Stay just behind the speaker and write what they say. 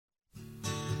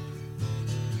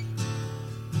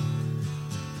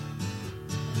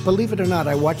Believe it or not,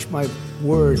 I watch my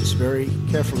words very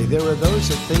carefully. There are those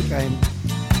that think I'm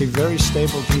a very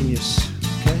stable genius,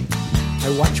 okay? I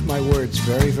watch my words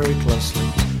very, very closely.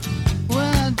 Well,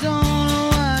 I don't know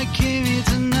why I came here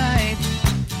tonight.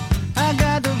 I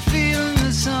got the feeling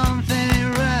that something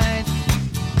ain't right.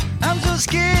 I'm so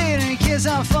scared in case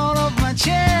I fall off my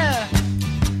chair.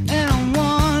 And I'm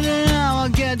wondering how I'll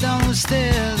get down the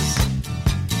stairs.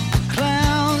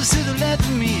 Clowns to the left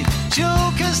of me,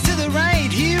 jokers to the right.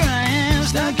 Here I am,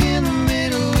 stuck in the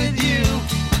middle with you.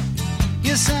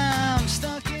 Yes, I'm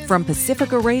stuck in. From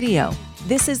Pacifica Radio,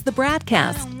 this is the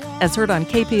BradCast, as heard on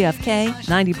KPFK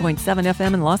 90.7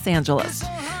 FM in Los Angeles.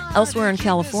 Elsewhere in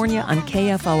California on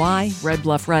KFOI, Red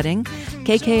Bluff Redding,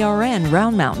 KKRN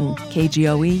Round Mountain,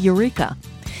 KGOE Eureka.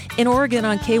 In Oregon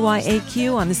on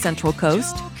KYAQ on the Central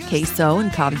Coast, KSO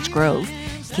in Cottage Grove,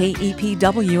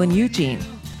 KEPW in Eugene.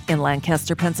 In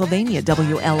Lancaster, Pennsylvania,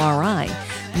 WLRI.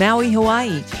 Maui,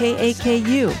 Hawaii,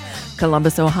 KAKU.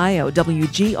 Columbus, Ohio,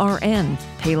 WGRN.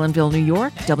 Palinville, New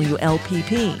York,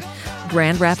 WLPP.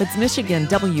 Grand Rapids, Michigan,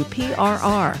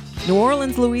 WPRR. New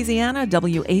Orleans, Louisiana,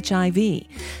 WHIV.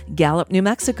 Gallup, New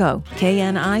Mexico,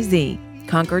 KNIZ.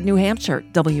 Concord, New Hampshire,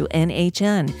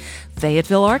 WNHN.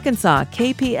 Fayetteville, Arkansas,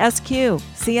 KPSQ.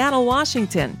 Seattle,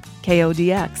 Washington,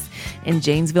 KODX. In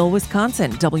Janesville,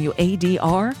 Wisconsin,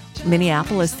 WADR.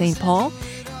 Minneapolis, St. Paul,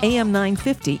 AM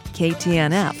 950,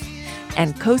 KTNF.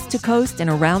 And coast to coast and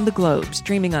around the globe,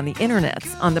 streaming on the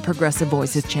internets on the Progressive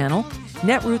Voices channel,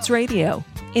 Netroots Radio,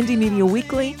 Indie Media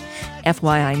Weekly,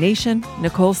 FYI Nation,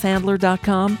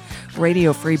 NicoleSandler.com,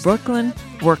 Radio Free Brooklyn,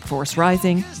 Workforce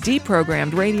Rising,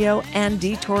 Deprogrammed Radio, and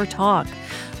Detour Talk,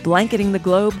 blanketing the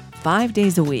globe 5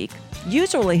 days a week,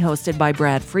 usually hosted by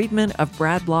Brad Friedman of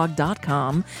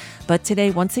BradBlog.com. But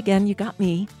today, once again, you got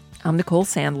me. I'm Nicole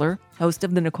Sandler, host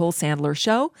of The Nicole Sandler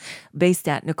Show, based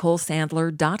at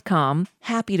NicoleSandler.com.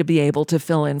 Happy to be able to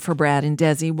fill in for Brad and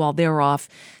Desi while they're off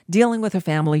dealing with a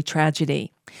family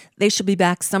tragedy. They should be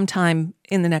back sometime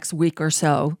in the next week or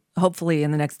so. Hopefully in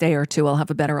the next day or two, I'll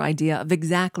have a better idea of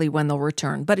exactly when they'll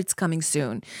return, but it's coming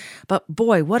soon. But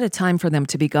boy, what a time for them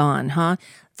to be gone, huh?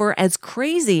 For as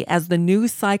crazy as the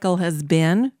news cycle has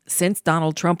been since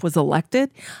Donald Trump was elected,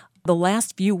 the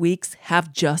last few weeks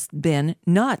have just been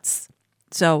nuts.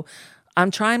 So I'm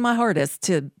trying my hardest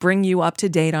to bring you up to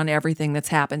date on everything that's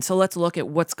happened. So let's look at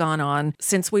what's gone on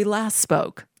since we last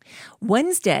spoke.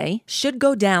 Wednesday should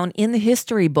go down in the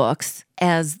history books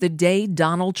as the day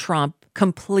Donald Trump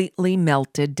completely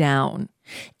melted down.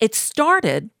 It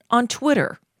started on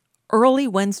Twitter early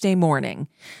Wednesday morning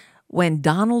when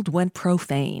Donald went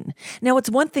profane. Now,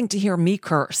 it's one thing to hear me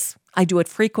curse. I do it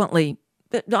frequently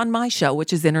on my show,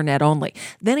 which is internet only.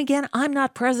 Then again, I'm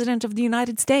not president of the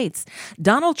United States.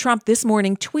 Donald Trump this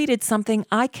morning tweeted something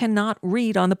I cannot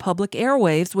read on the public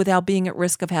airwaves without being at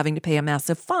risk of having to pay a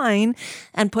massive fine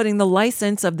and putting the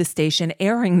license of the station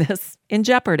airing this in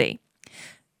jeopardy.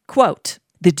 Quote,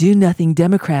 "The do-nothing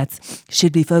Democrats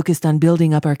should be focused on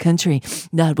building up our country,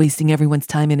 not wasting everyone's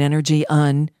time and energy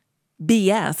on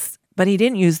BS." But he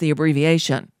didn't use the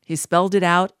abbreviation. He spelled it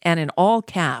out and in all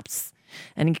caps.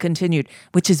 And he continued,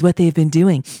 "which is what they've been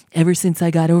doing ever since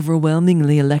I got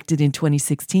overwhelmingly elected in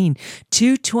 2016.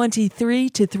 223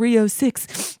 to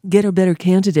 306. Get a better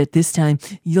candidate this time.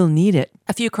 You'll need it."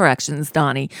 A few corrections,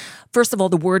 Donnie. First of all,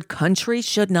 the word country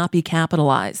should not be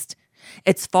capitalized.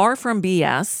 It's far from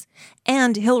BS,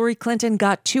 and Hillary Clinton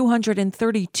got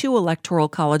 232 electoral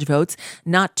college votes,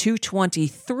 not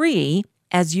 223,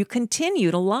 as you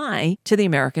continue to lie to the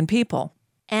American people.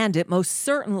 And it most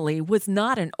certainly was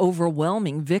not an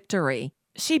overwhelming victory.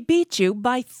 She beat you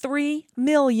by 3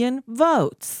 million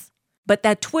votes. But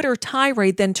that Twitter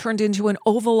tirade then turned into an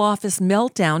Oval Office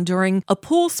meltdown during a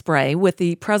pool spray with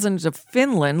the president of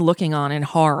Finland looking on in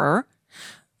horror.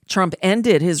 Trump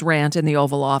ended his rant in the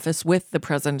Oval Office with the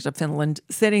president of Finland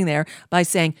sitting there by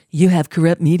saying, "You have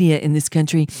corrupt media in this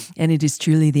country, and it is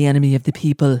truly the enemy of the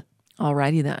people."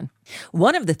 Alrighty then.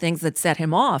 One of the things that set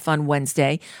him off on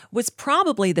Wednesday was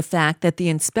probably the fact that the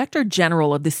Inspector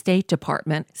General of the State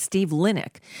Department, Steve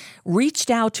Linick, reached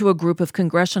out to a group of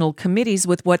congressional committees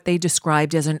with what they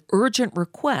described as an urgent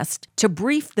request to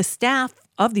brief the staff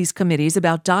of these committees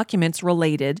about documents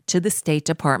related to the State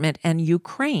Department and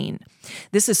Ukraine.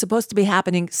 This is supposed to be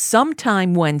happening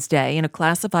sometime Wednesday in a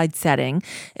classified setting.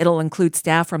 It'll include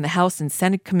staff from the House and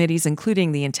Senate committees,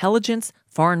 including the Intelligence,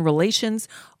 Foreign Relations,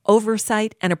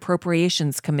 Oversight, and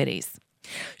Appropriations committees.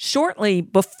 Shortly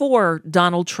before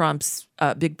Donald Trump's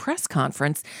big press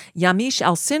conference, Yamiche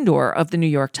Alcindor of the New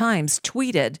York Times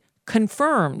tweeted,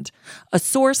 confirmed. A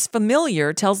source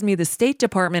familiar tells me the State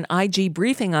Department IG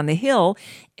briefing on the Hill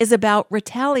is about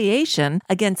retaliation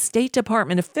against State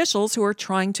Department officials who are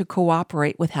trying to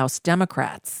cooperate with House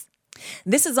Democrats.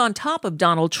 This is on top of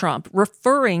Donald Trump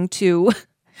referring to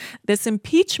this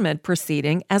impeachment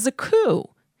proceeding as a coup.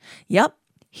 Yep,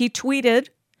 he tweeted,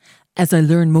 "As I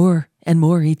learn more and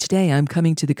more each day, I'm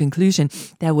coming to the conclusion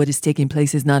that what is taking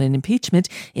place is not an impeachment,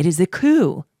 it is a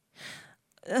coup."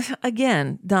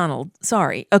 Again, Donald,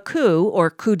 sorry, a coup or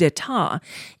coup d'etat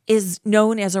is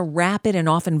known as a rapid and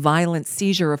often violent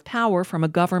seizure of power from a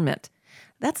government.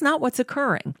 That's not what's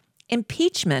occurring.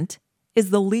 Impeachment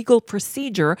is the legal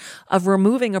procedure of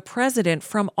removing a president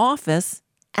from office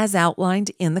as outlined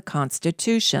in the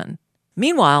Constitution.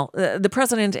 Meanwhile, the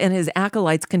president and his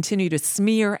acolytes continue to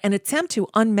smear and attempt to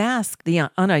unmask the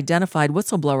unidentified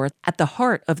whistleblower at the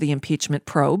heart of the impeachment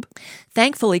probe.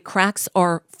 Thankfully, cracks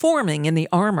are forming in the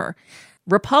armor.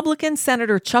 Republican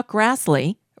Senator Chuck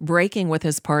Grassley, breaking with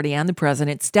his party and the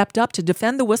president, stepped up to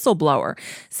defend the whistleblower,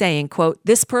 saying, quote,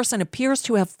 "This person appears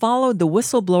to have followed the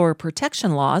whistleblower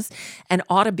protection laws and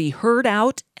ought to be heard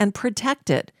out and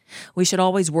protected. We should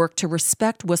always work to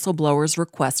respect whistleblowers'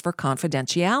 requests for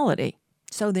confidentiality."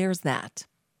 So there's that.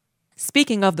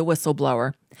 Speaking of the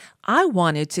whistleblower, I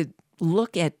wanted to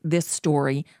look at this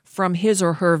story from his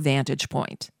or her vantage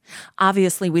point.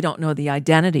 Obviously, we don't know the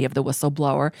identity of the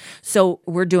whistleblower, so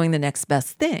we're doing the next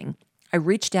best thing. I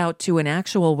reached out to an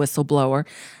actual whistleblower,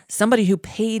 somebody who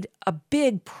paid a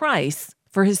big price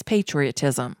for his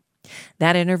patriotism.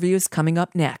 That interview is coming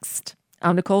up next.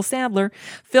 I'm Nicole Sandler,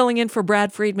 filling in for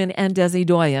Brad Friedman and Desi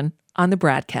Doyen on the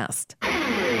BradCast.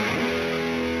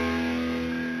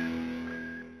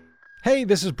 Hey,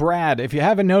 this is Brad. If you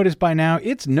haven't noticed by now,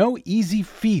 it's no easy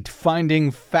feat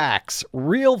finding facts,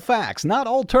 real facts, not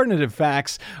alternative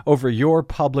facts, over your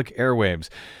public airwaves.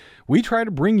 We try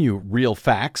to bring you real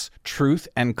facts, truth,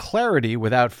 and clarity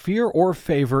without fear or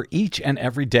favor each and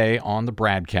every day on the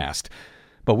BradCast.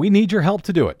 But we need your help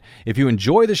to do it. If you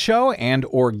enjoy the show and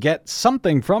or get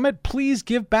something from it, please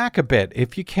give back a bit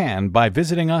if you can by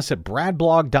visiting us at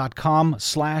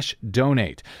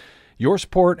bradblog.com/donate. Your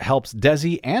support helps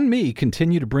Desi and me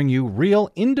continue to bring you real,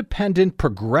 independent,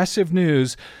 progressive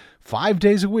news 5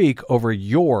 days a week over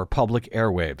your public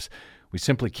airwaves. We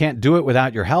simply can't do it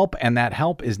without your help, and that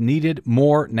help is needed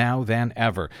more now than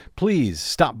ever. Please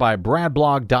stop by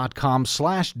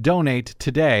bradblog.com/donate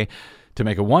today to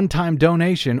make a one-time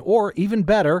donation or, even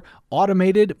better,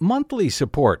 automated monthly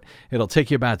support. It'll take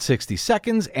you about 60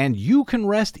 seconds, and you can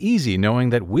rest easy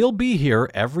knowing that we'll be here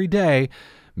every day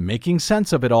making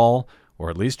sense of it all, or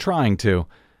at least trying to.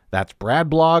 That's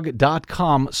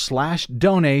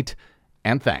bradblog.com/donate,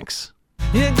 and thanks.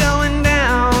 You're going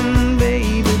down,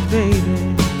 baby,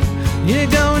 baby. You're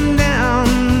going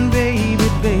down, baby,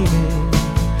 baby.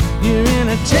 You're in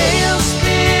a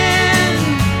tailspin,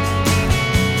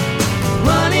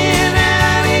 running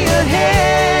out of your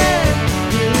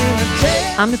head. You're in a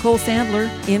I'm Nicole Sandler,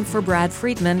 in for Brad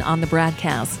Friedman on the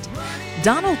BradCast.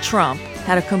 Donald Trump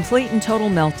had a complete and total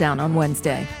meltdown on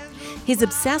Wednesday. He's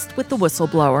obsessed with the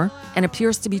whistleblower and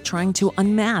appears to be trying to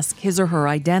unmask his or her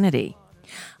identity.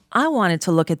 I wanted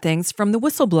to look at things from the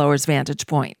whistleblower's vantage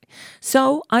point,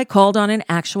 so I called on an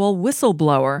actual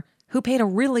whistleblower who paid a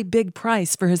really big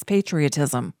price for his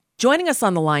patriotism. Joining us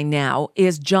on the line now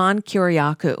is John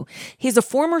Kiriakou. He's a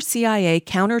former CIA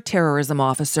counterterrorism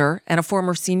officer and a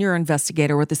former senior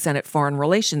investigator with the Senate Foreign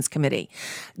Relations Committee.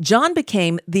 John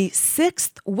became the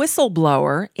 6th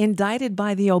whistleblower indicted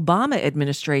by the Obama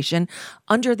administration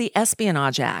under the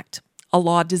Espionage Act, a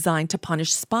law designed to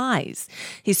punish spies.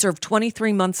 He served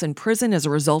 23 months in prison as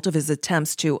a result of his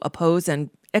attempts to oppose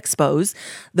and expose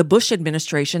the Bush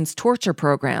administration's torture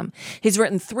program. He's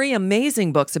written 3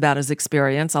 amazing books about his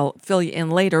experience. I'll fill you in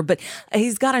later, but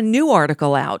he's got a new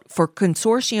article out for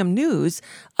Consortium News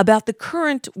about the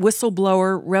current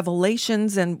whistleblower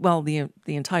revelations and, well, the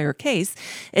entire case.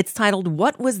 It's titled,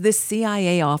 "What Was This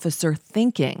CIA Officer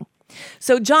Thinking?"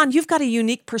 So, John, you've got a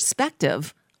unique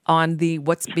perspective on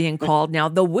what's being called now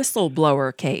the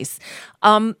whistleblower case.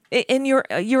 In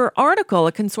your article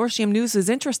at Consortium News is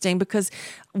interesting because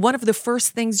one of the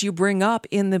first things you bring up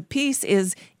in the piece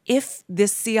is if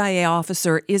this CIA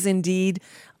officer is indeed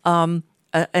a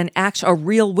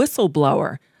real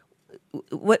whistleblower.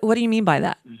 What do you mean by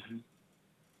that? Mm-hmm.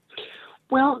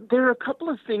 Well, there are a couple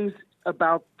of things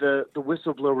about the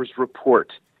whistleblower's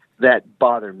report that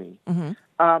bother me. Mm-hmm.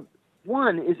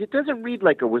 One is it doesn't read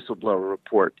like a whistleblower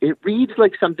report. It reads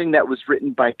like something that was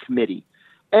written by committee.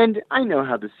 And I know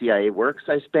how the CIA works.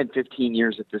 I spent 15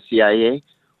 years at the CIA.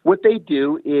 What they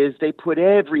do is they put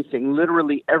everything,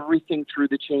 literally everything, through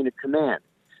the chain of command.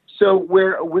 So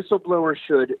where a whistleblower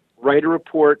should write a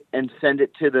report and send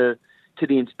it to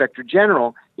the Inspector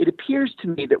General, it appears to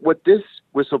me that what this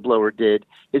whistleblower did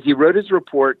is he wrote his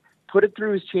report, put it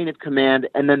through his chain of command,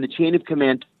 and then the chain of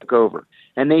command took over.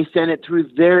 And they sent it through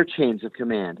their chains of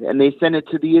command, and they sent it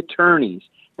to the attorneys,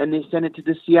 and they sent it to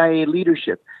the CIA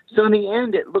leadership. So in the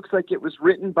end, it looks like it was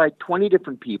written by 20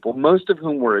 different people, most of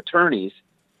whom were attorneys.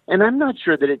 And I'm not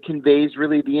sure that it conveys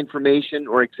really the information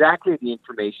or exactly the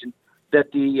information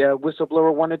that the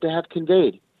whistleblower wanted to have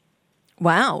conveyed.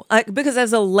 Wow. Because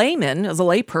as a layman, as a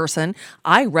layperson,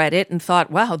 I read it and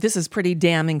thought, wow, this is pretty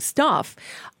damning stuff.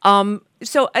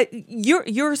 So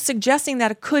you're suggesting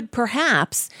that it could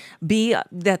perhaps be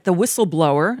that the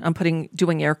whistleblower, I'm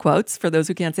doing air quotes for those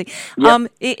who can't see,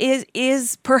 Yep.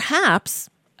 is perhaps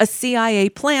a CIA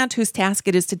plant whose task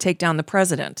it is to take down the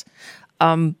president.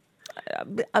 And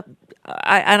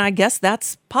I guess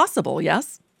that's possible,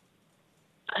 yes?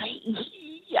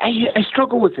 I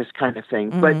struggle with this kind of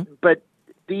thing, but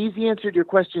the easy answer to your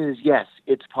question is yes,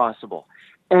 it's possible.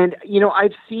 And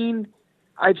I've seen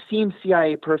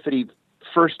CIA perfidy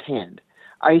firsthand.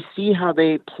 I see how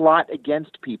they plot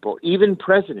against people, even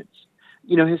presidents.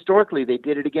 Historically, they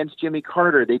did it against Jimmy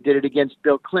Carter. They did it against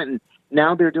Bill Clinton.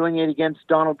 Now they're doing it against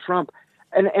Donald Trump.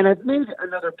 And I've made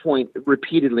another point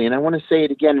repeatedly, and I want to say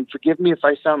it again, and forgive me if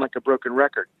I sound like a broken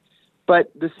record.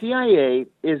 But the CIA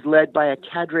is led by a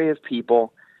cadre of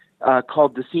people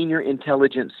called the Senior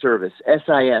Intelligence Service,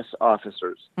 SIS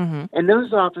officers. Mm-hmm. And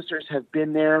those officers have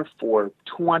been there for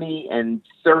 20 and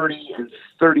 30 and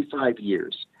 35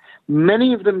 years.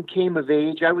 Many of them came of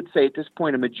age. I would say at this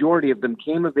point, a majority of them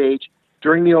came of age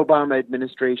during the Obama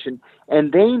administration.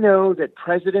 And they know that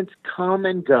presidents come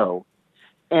and go,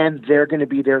 and they're going to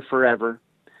be there forever.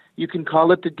 You can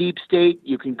call it the deep state.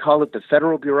 You can call it the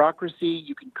federal bureaucracy.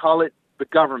 You can call it the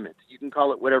government. You can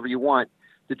call it whatever you want.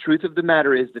 The truth of the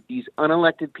matter is that these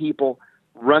unelected people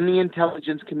run the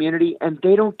intelligence community, and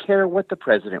they don't care what the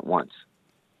president wants.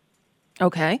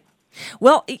 Okay.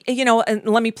 Well, and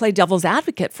let me play devil's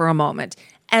advocate for a moment.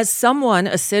 As someone,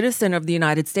 a citizen of the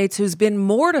United States who's been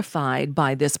mortified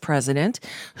by this president,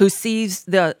 who sees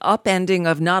the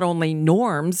upending of not only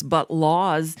norms, but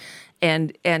laws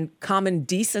and common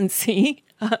decency,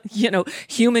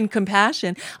 human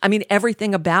compassion. I mean,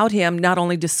 everything about him not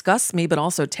only disgusts me, but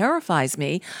also terrifies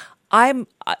me. I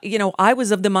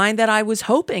was of the mind that I was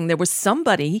hoping there was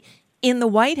somebody in the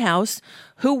White House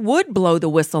who would blow the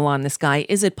whistle on this guy.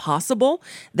 Is it possible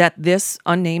that this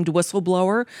unnamed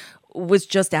whistleblower was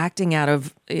just acting out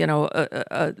of,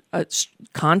 a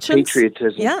conscience?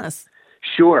 Patriotism. Yes.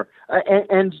 Sure.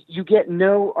 And you get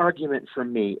no argument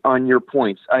from me on your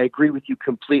points. I agree with you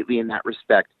completely in that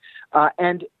respect.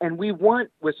 And we want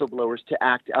whistleblowers to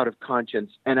act out of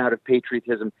conscience and out of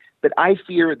patriotism. But I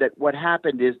fear that what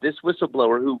happened is this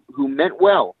whistleblower who meant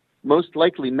well, most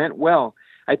likely meant well,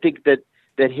 I think that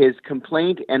his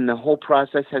complaint and the whole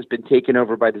process has been taken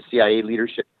over by the CIA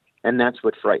leadership. And that's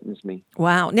what frightens me.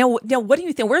 Wow. Now, what do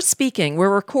you think?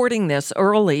 We're recording this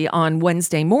early on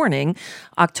Wednesday morning,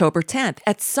 October 10th.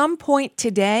 At some point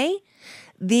today,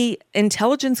 the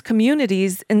intelligence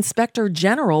community's Inspector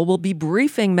General will be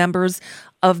briefing members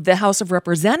of the House of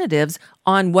Representatives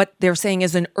on what they're saying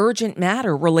is an urgent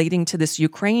matter relating to this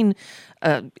Ukraine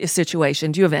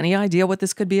situation. Do you have any idea what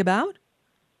this could be about?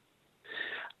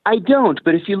 I don't,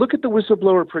 but if you look at the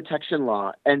whistleblower protection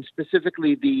law, and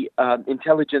specifically the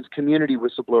intelligence community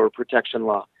whistleblower protection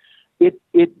law,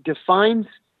 it defines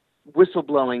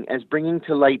whistleblowing as bringing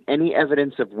to light any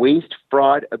evidence of waste,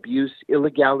 fraud, abuse,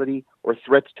 illegality, or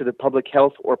threats to the public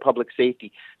health or public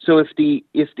safety. So if the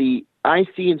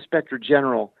IC Inspector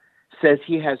General says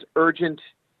he has urgent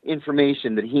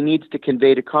information that he needs to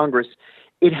convey to Congress,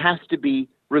 it has to be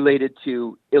related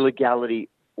to illegality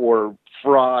or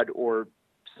fraud or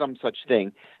some such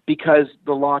thing, because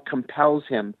the law compels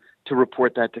him to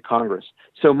report that to Congress.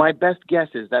 So my best guess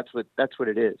is that's what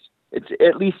it is. It's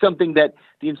at least something that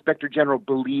the Inspector General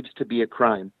believes to be a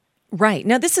crime. Right.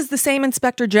 Now, this is the same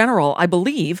Inspector General, I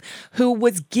believe, who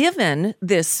was given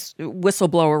this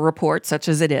whistleblower report, such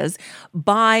as it is,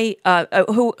 by the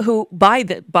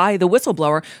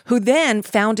whistleblower, who then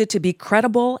found it to be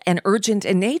credible and urgent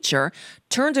in nature,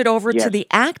 turned it over to the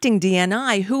acting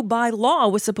DNI, who by law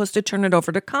was supposed to turn it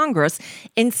over to Congress.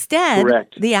 Instead,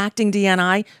 Correct. The acting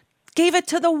DNI gave it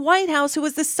to the White House, who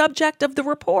was the subject of the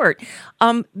report.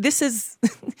 This is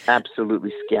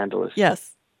absolutely scandalous.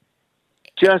 Yes.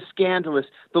 Just scandalous.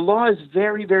 The law is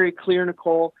very, very clear,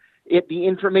 Nicole. The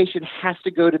information has to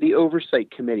go to the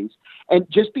oversight committees. And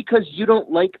just because you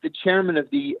don't like the chairman of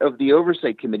the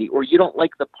oversight committee, or you don't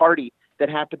like the party that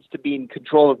happens to be in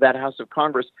control of that House of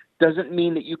Congress, doesn't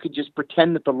mean that you could just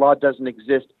pretend that the law doesn't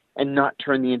exist and not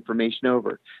turn the information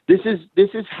over. This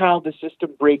is how the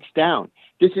system breaks down.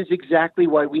 This is exactly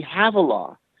why we have a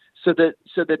law, so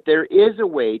that there is a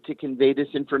way to convey this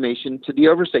information to the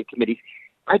oversight committees.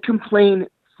 I complain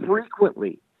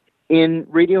frequently in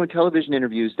radio and television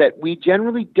interviews that we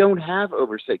generally don't have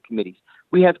oversight committees.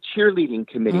 We have cheerleading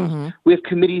committees. Mm-hmm. We have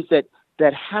committees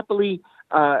that happily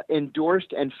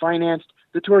endorsed and financed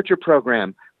the torture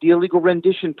program, the illegal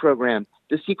rendition program,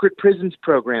 the secret prisons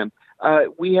program.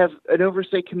 We have an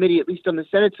oversight committee, at least on the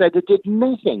Senate side, that did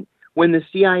nothing when the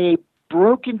CIA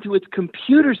broke into its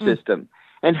computer system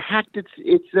and hacked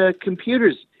its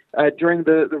computers during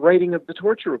the writing of the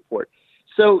torture report.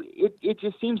 So it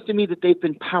just seems to me that they've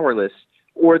been powerless,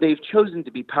 or they've chosen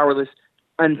to be powerless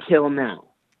until now.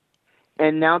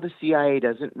 And now the CIA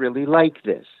doesn't really like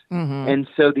this. Mm-hmm. And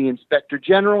so the Inspector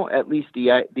General, at least the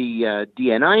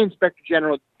DNI Inspector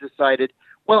General, decided,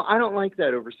 well, I don't like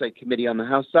that oversight committee on the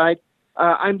House side.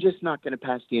 I'm just not going to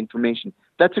pass the information.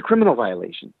 That's a criminal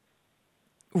violation.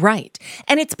 Right.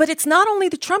 But it's not only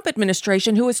the Trump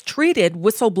administration who has treated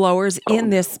whistleblowers in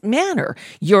this manner.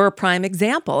 You're a prime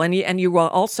example. And you will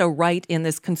also write in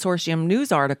this Consortium News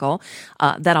article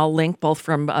that I'll link both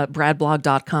from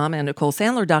bradblog.com and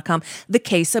NicoleSandler.com, the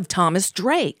case of Thomas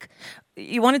Drake.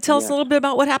 You want to tell us a little bit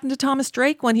about what happened to Thomas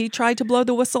Drake when he tried to blow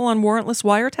the whistle on warrantless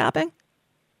wiretapping?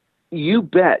 You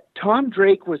bet. Tom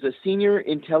Drake was a senior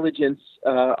intelligence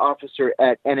officer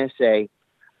at NSA.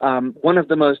 One of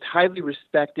the most highly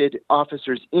respected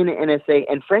officers in NSA,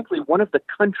 and frankly, one of the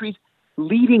country's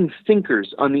leading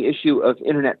thinkers on the issue of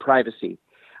internet privacy.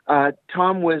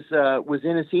 Tom was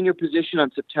in a senior position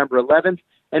on September 11th,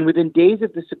 and within days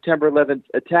of the September 11th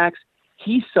attacks,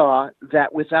 he saw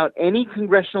that without any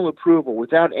congressional approval,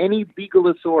 without any legal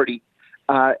authority,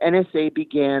 NSA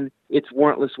began its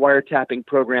warrantless wiretapping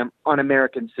program on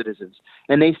American citizens.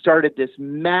 And they started this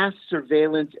mass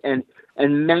surveillance and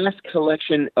mass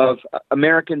collection of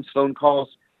Americans' phone calls,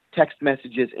 text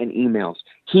messages, and emails.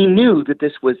 He knew that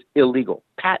this was illegal,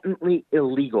 patently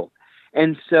illegal.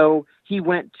 And so he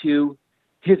went to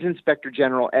his Inspector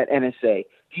General at NSA.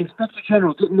 The Inspector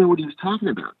General didn't know what he was talking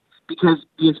about because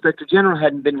the Inspector General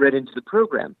hadn't been read into the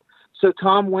program. So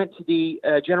Tom went to the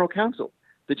General Counsel.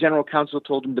 The General Counsel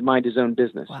told him to mind his own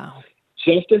business. Wow.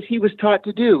 Just as he was taught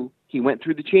to do, he went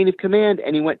through the chain of command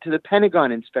and he went to the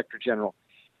Pentagon Inspector General.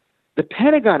 The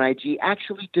Pentagon IG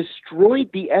actually destroyed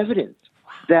the evidence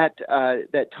that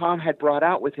Tom had brought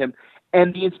out with him,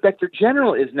 and the Inspector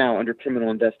General is now under criminal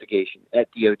investigation at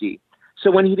DOD.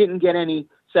 So when he didn't get any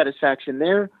satisfaction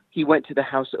there, he went to the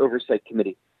House Oversight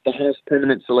Committee, the House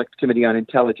Permanent Select Committee on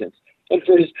Intelligence. And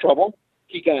for his trouble,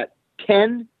 he got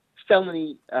 10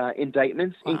 felony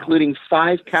indictments, including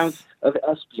 5 counts of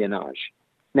espionage.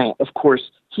 Now, of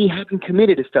course, he hadn't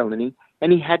committed a felony,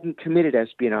 and he hadn't committed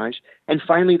espionage, and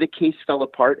finally the case fell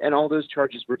apart, and all those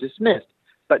charges were dismissed.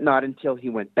 But not until he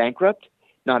went bankrupt,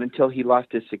 not until he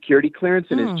lost his security clearance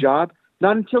and his job,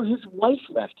 not until his wife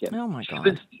left him. Oh, my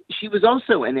God. She was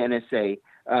also an NSA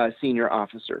senior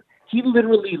officer. He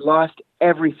literally lost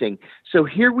everything. So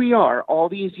here we are all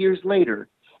these years later,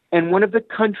 and one of the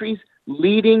country's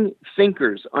leading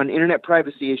thinkers on internet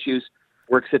privacy issues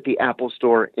works at the Apple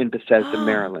Store in Bethesda,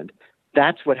 Maryland.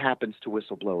 That's what happens to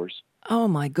whistleblowers. Oh,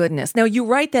 my goodness. Now, you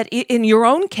write that in your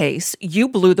own case, you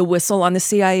blew the whistle on the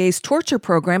CIA's torture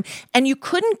program, and you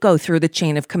couldn't go through the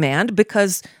chain of command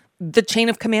because the chain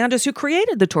of command is who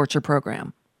created the torture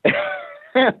program.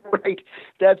 Right.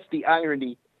 That's the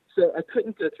irony. So I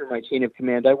couldn't go through my chain of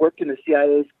command. I worked in the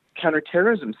CIA's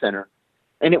Counterterrorism Center.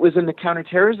 And it was in the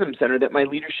Counterterrorism Center that my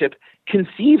leadership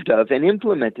conceived of and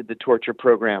implemented the torture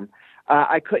program.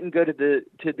 I couldn't go to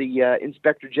the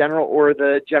Inspector General or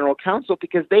the General Counsel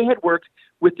because they had worked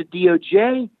with the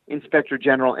DOJ Inspector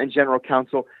General and General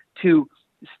Counsel to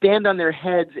stand on their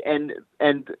heads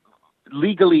and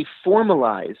legally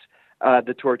formalize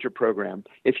the torture program.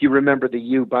 If you remember the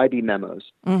Bybee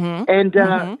memos,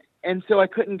 and so I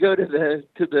couldn't go to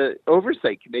the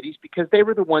oversight committees because they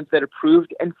were the ones that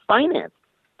approved and financed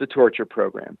the torture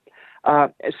program.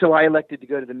 So I elected to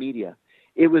go to the media.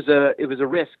 It was a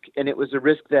risk, and it was a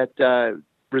risk that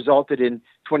resulted in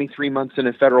 23 months in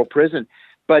a federal prison.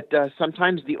 But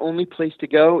sometimes the only place to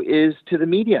go is to the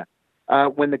media.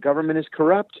 When the government is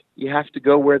corrupt, you have to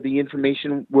go where the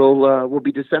information will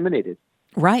be disseminated.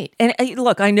 Right. And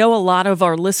look, I know a lot of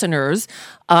our listeners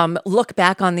look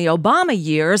back on the Obama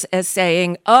years as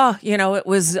saying,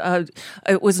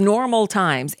 it was normal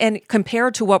times. And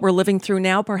compared to what we're living through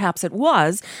now, perhaps it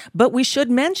was. But we should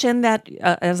mention that,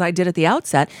 as I did at the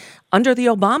outset, under the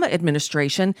Obama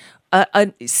administration,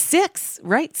 Six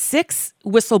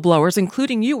whistleblowers,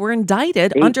 including you, were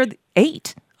indicted under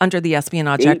the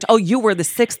Espionage Act. Oh, you were the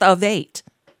sixth of eight.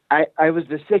 I was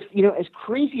the sixth. As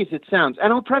crazy as it sounds,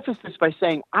 and I'll preface this by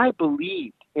saying I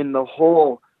believed in the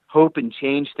whole hope and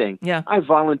change thing. Yeah. I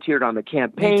volunteered on the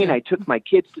campaign. I took my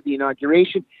kids to the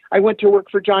inauguration. I went to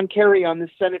work for John Kerry on the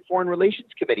Senate Foreign Relations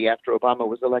Committee after Obama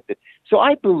was elected. So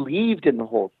I believed in the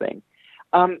whole thing.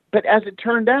 But as it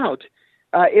turned out,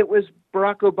 it was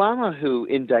Barack Obama who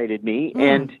indicted me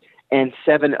and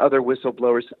 7 other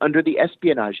whistleblowers under the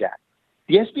Espionage Act.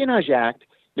 The Espionage Act,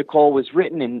 Nicole, was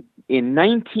written in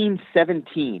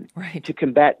 1917 to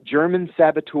combat German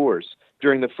saboteurs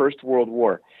during the First World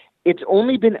War. It's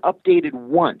only been updated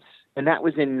once, and that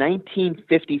was in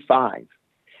 1955.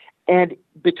 And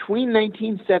between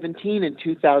 1917 and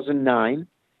 2009,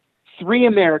 3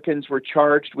 Americans were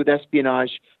charged with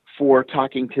espionage for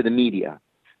talking to the media.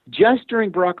 Just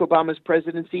during Barack Obama's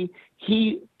presidency,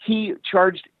 he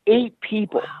charged 8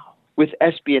 people with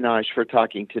espionage for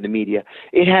talking to the media.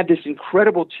 It had this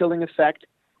incredible chilling effect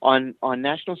on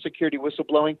national security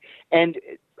whistleblowing. And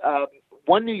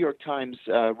one New York Times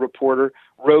reporter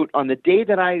wrote on the day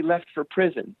that I left for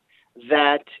prison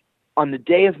that on the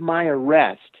day of my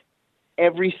arrest,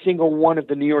 every single one of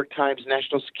the New York Times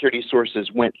national security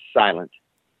sources went silent.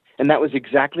 And that was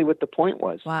exactly what the point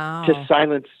was, to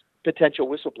silence potential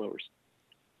whistleblowers.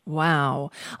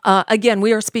 Wow. Again,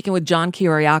 we are speaking with John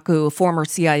Kiriakou, a former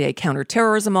CIA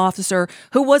counterterrorism officer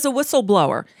who was a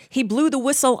whistleblower. He blew the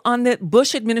whistle on the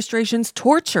Bush administration's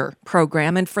torture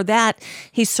program, and for that,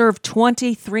 he served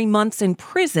 23 months in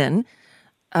prison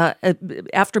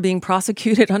after being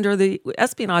prosecuted under the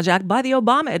Espionage Act by the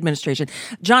Obama administration.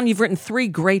 John, you've written 3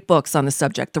 great books on the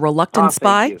subject: The Reluctant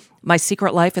Spy, My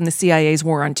Secret Life and the CIA's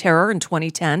War on Terror in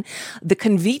 2010, The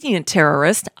Convenient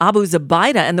Terrorist, Abu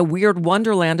Zubaydah and the Weird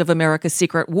Wonderland of America's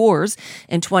Secret Wars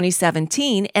in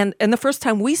 2017. And the first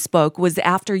time we spoke was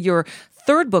after your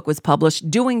 3rd book was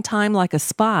published, Doing Time Like a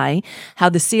Spy, How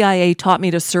the CIA Taught Me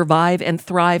to Survive and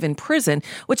Thrive in Prison,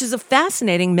 which is a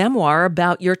fascinating memoir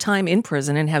about your time in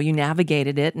prison and how you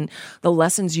navigated it and the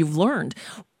lessons you've learned.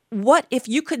 What if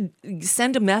you could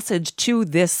send a message to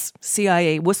this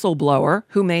CIA whistleblower,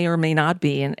 who may or may not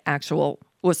be an actual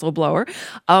whistleblower,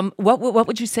 what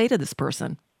would you say to this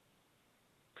person?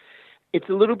 It's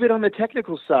a little bit on the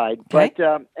technical side, but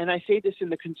and I say this in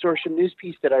the consortium news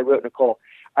piece that I wrote, Nicole.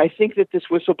 I think that this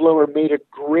whistleblower made a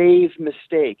grave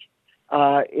mistake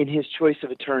in his choice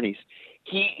of attorneys.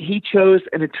 He chose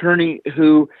an attorney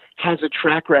who has a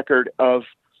track record of,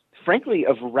 frankly,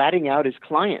 of ratting out his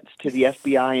clients to the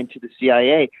FBI and to the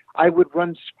CIA. I would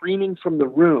run screaming from the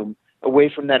room away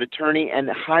from that attorney and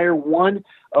hire one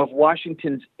of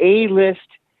Washington's A-list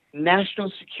national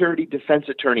security defense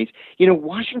attorneys.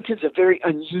 Washington's a very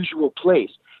unusual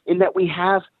place in that we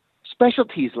have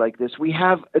specialties like this. We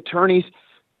have attorneys,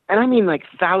 and I mean like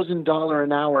 $1,000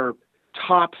 an hour,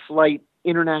 top flight,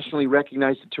 internationally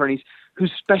recognized attorneys who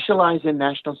specialize in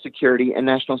national security and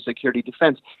national security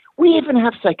defense. We even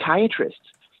have psychiatrists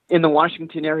in the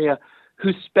Washington area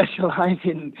who specialize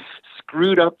in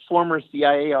screwed up former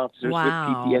CIA officers with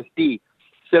PTSD.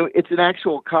 So it's an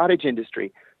actual cottage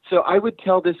industry. So I would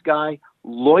tell this guy,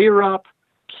 lawyer up,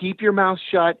 keep your mouth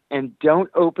shut, and don't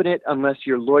open it unless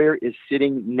your lawyer is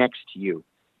sitting next to you.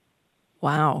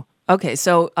 Wow. Okay,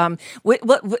 so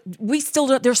we still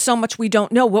don't, there's so much we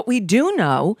don't know. What we do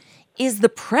know is the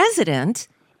president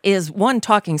is, one,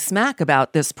 talking smack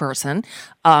about this person,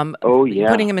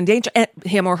 putting him in danger,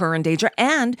 him or her in danger,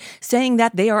 and saying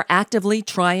that they are actively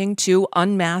trying to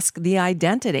unmask the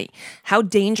identity. How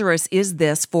dangerous is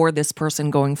this for this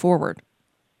person going forward?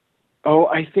 Oh,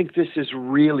 I think this is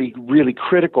really, really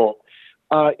critical.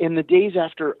 In the days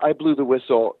after I blew the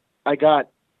whistle, I got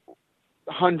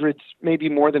hundreds, maybe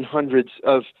more than hundreds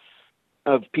of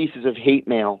pieces of hate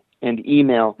mail and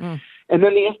email. And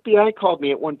then the FBI called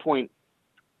me at one point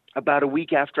about a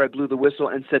week after I blew the whistle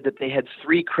and said that they had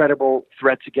 3 credible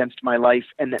threats against my life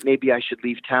and that maybe I should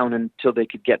leave town until they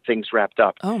could get things wrapped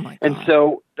up. Oh, my God. And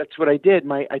so that's what I did.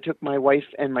 I took my wife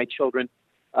and my children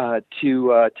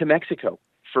to Mexico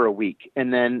for a week.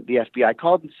 And then the FBI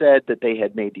called and said that they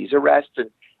had made these arrests and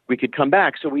we could come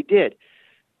back. So we did.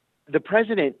 The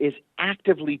president is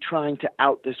actively trying to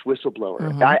out this whistleblower.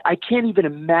 Mm-hmm. I can't even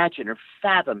imagine or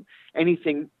fathom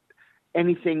anything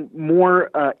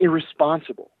more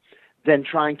irresponsible than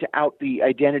trying to out the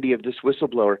identity of this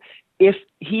whistleblower. If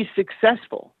he's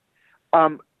successful,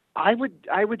 I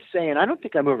would say, and I don't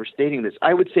think I'm overstating this,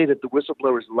 I would say that the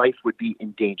whistleblower's life would be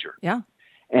in danger. Yeah.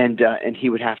 And he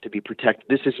would have to be protected.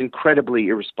 This is incredibly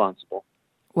irresponsible.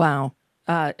 Wow.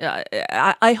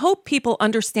 I hope people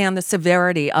understand the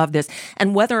severity of this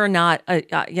and whether or not,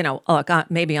 look,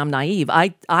 maybe I'm naive.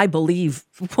 I believe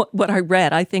what I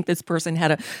read. I think this person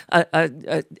had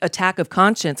a attack of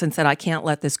conscience and said, I can't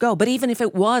let this go. But even if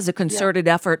it was a concerted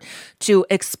effort to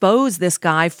expose this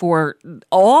guy for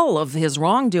all of his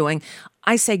wrongdoing,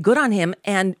 I say good on him,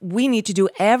 and we need to do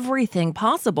everything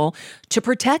possible to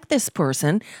protect this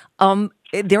person.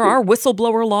 There are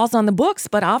whistleblower laws on the books,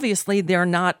 but obviously they're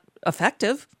not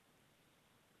effective.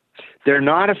 They're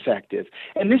not effective.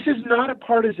 And this is not a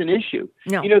partisan issue.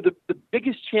 No. You know, the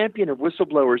biggest champion of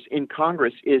whistleblowers in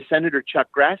Congress is Senator Chuck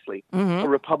Grassley, a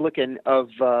Republican of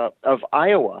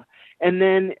Iowa. And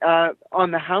then on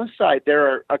the House side, there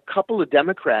are a couple of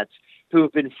Democrats who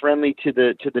have been friendly to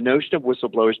the notion of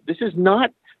whistleblowers. This is not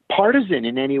partisan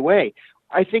in any way.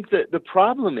 I think that the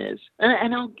problem is,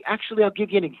 and I'll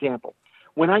give you an example.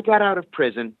 When I got out of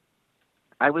prison,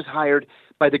 I was hired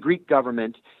by the Greek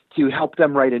government to help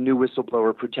them write a new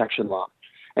whistleblower protection law.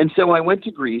 And so I went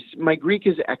to Greece. My Greek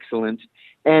is excellent.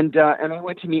 And I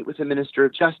went to meet with the Minister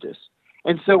of Justice.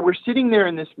 And so we're sitting there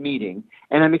in this meeting,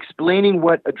 and I'm explaining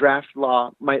what a draft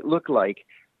law might look like.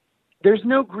 There's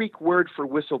no Greek word for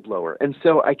whistleblower. And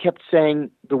so I kept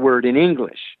saying the word in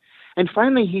English. And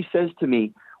finally he says to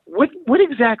me, what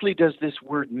exactly does this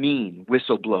word mean,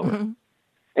 whistleblower? Mm-hmm.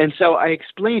 And so I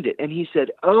explained it, and he said,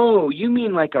 oh, you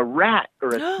mean like a rat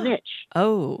or a snitch?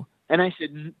 Oh. And I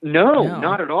said, no,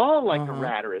 not at all like a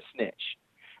rat or a snitch.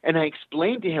 And I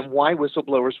explained to him why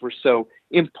whistleblowers were so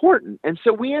important. And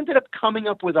so we ended up coming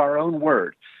up with our own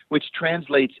word, which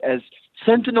translates as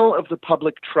sentinel of the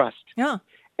public trust. Yeah.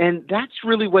 And that's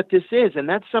really what this is. And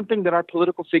that's something that our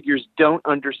political figures don't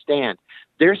understand.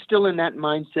 They're still in that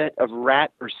mindset of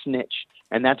rat or snitch,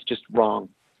 and that's just wrong.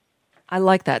 I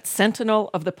like that. Sentinel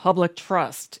of the public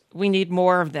trust. We need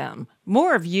more of them.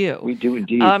 More of you. We do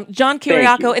indeed. John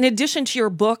Kiriakou, in addition to your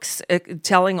books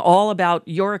telling all about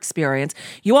your experience,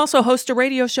 you also host a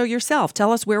radio show yourself.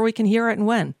 Tell us where we can hear it and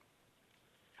when.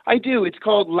 I do. It's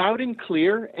called Loud and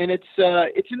Clear, and it's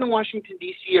in the Washington,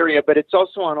 D.C. area, but it's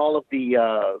also on all of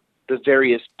the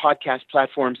various podcast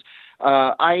platforms,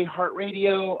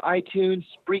 iHeartRadio, iTunes,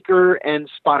 Spreaker, and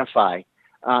Spotify.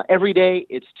 Every day,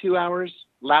 it's 2 hours,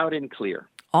 loud and clear.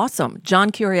 Awesome.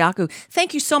 John Kiriakou,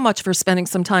 thank you so much for spending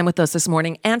some time with us this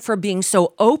morning and for being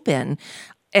so open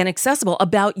and accessible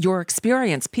about your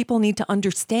experience. People need to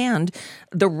understand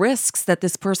the risks that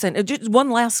this person... Just one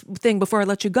last thing before I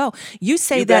let you go. You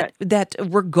say that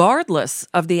regardless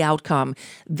of the outcome,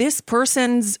 this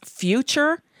person's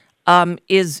future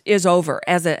is over.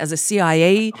 As a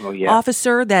CIA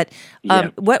officer,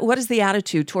 what is the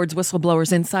attitude towards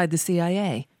whistleblowers inside the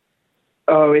CIA?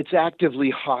 Oh, it's actively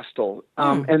hostile.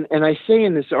 And I say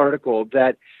in this article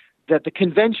that the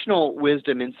conventional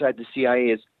wisdom inside the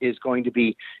CIA is going to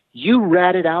be, you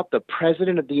ratted out the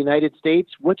president of the United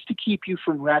States, what's to keep you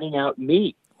from ratting out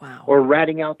me? Wow. Or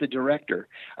ratting out the director?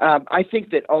 I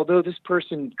think that although this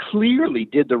person clearly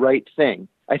did the right thing,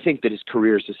 I think that his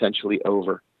career is essentially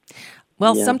over.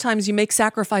 Well, sometimes you make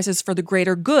sacrifices for the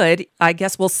greater good. I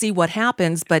guess we'll see what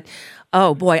happens. But,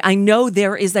 oh, boy, I know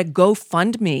there is a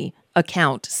GoFundMe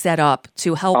account set up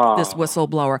to help this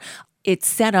whistleblower. It's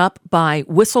set up by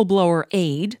Whistleblower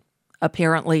Aid.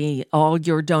 Apparently, all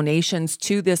your donations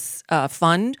to this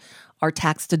fund are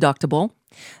tax deductible.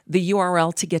 The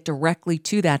URL to get directly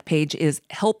to that page is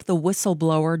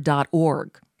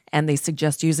helpthewhistleblower.org. And they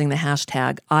suggest using the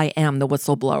hashtag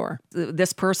 #IamTheWhistleblower.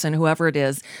 This person, whoever it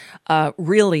is,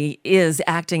 really is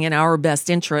acting in our best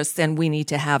interests, and we need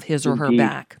to have his or her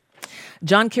back.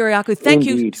 John Kiriakou, thank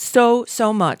you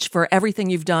so much for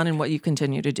everything you've done and what you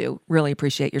continue to do. Really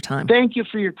appreciate your time. Thank you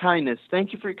for your kindness.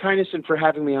 Thank you for your kindness and for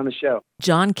having me on the show.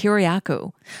 John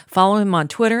Kiriakou. Follow him on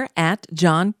Twitter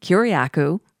 @John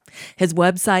Kiriakou. His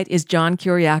website is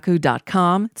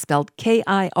johnkiriakou.com, spelled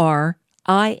KIRIAKOU,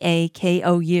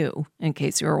 in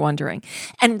case you were wondering.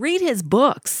 And read his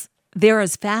books. They're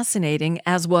as fascinating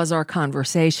as was our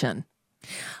conversation.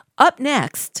 Up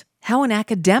next, how an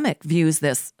academic views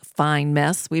this fine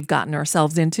mess we've gotten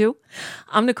ourselves into.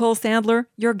 I'm Nicole Sandler,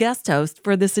 your guest host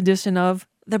for this edition of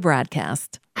the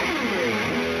BradCast.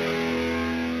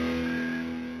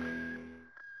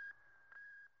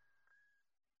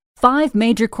 5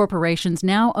 major corporations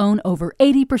now own over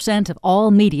 80% of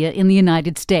all media in the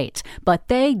United States, but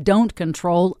they don't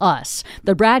control us.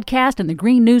 The BradCast and the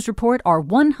Green News Report are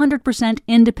 100%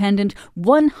 independent,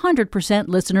 100%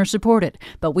 listener-supported.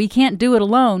 But we can't do it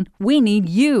alone. We need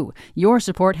you. Your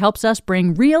support helps us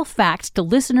bring real facts to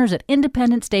listeners at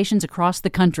independent stations across the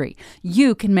country.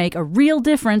 You can make a real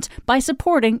difference by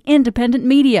supporting independent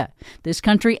media. This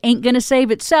country ain't going to save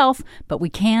itself, but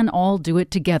we can all do it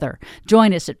together.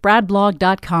 Join us at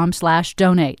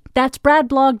bradblog.com/donate. That's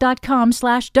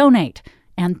bradblog.com/donate.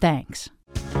 And thanks.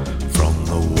 From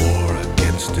the war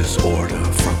against disorder,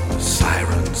 from the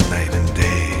sirens night and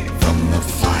day, from the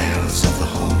fires of the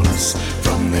homeless,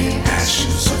 from the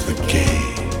ashes of the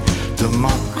gay,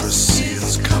 democracy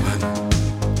is coming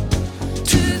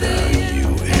to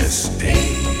the USA.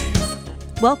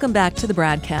 Welcome back to the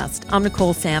BradCast. I'm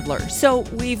Nicole Sandler. So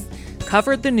we've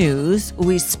covered the news.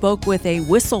 We spoke with a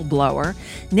whistleblower.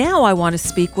 Now I want to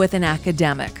speak with an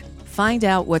academic. Find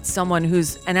out what someone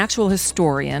who's an actual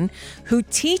historian who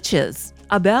teaches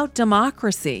about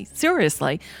democracy,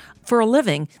 seriously, for a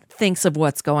living, thinks of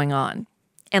what's going on.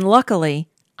 And luckily,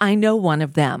 I know one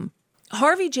of them.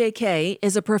 Harvey J. Kaye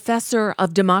is a professor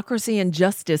of democracy and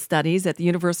justice studies at the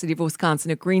University of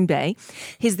Wisconsin at Green Bay.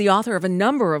 He's the author of a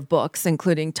number of books,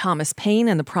 including Thomas Paine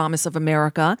and the Promise of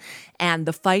America and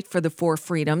The Fight for the Four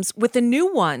Freedoms, with a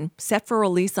new one set for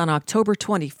release on October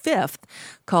 25th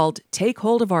called Take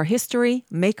Hold of Our History,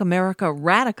 Make America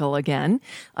Radical Again,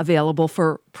 available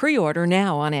for pre-order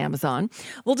now on Amazon.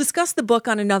 We'll discuss the book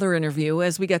on another interview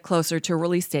as we get closer to a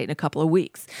release date in a couple of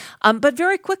weeks. But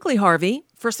very quickly, Harvey,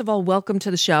 first of all, welcome to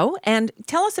the show, and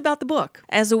tell us about the book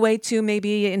as a way to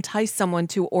maybe entice someone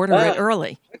to order it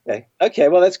early. Okay.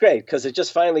 Well, that's great because it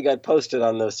just finally got posted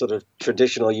on the sort of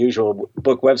traditional, usual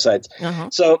book websites.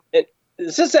 So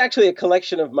this is actually a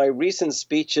collection of my recent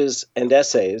speeches and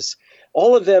essays.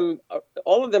 All of them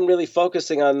really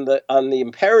focusing on the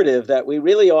imperative that we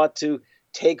really ought to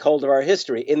take hold of our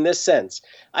history in this sense.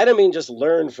 I don't mean just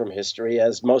learn from history,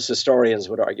 as most historians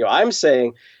would argue. I'm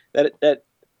saying that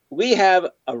we have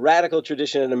a radical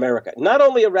tradition in America, not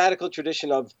only a radical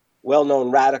tradition of well-known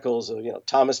radicals,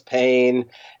 Thomas Paine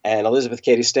and Elizabeth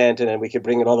Cady Stanton, and we could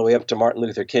bring it all the way up to Martin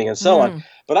Luther King and so on.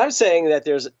 But I'm saying that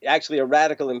there's actually a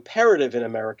radical imperative in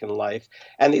American life,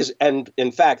 and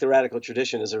in fact, the radical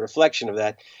tradition is a reflection of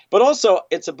that. But also,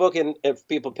 it's a book, and if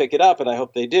people pick it up, and I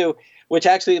hope they do, which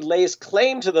actually lays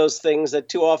claim to those things that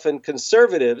too often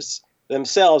conservatives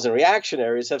themselves and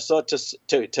reactionaries have sought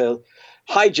to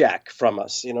hijack from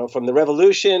us, from the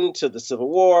Revolution to the Civil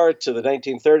War to the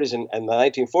 1930s and the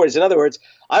 1940s. In other words,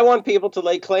 I want people to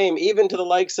lay claim even to the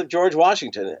likes of George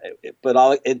Washington.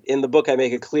 But in the book, I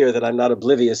make it clear that I'm not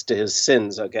oblivious to his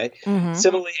sins, okay?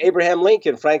 Similarly, Abraham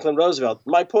Lincoln, Franklin Roosevelt.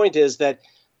 My point is that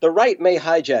the right may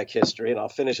hijack history, and I'll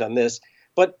finish on this,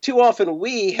 but too often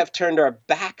we have turned our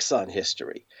backs on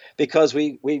history because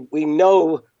we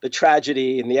know the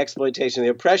tragedy and the exploitation and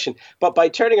the oppression. But by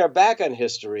turning our back on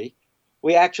history,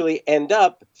 we actually end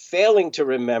up failing to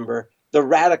remember the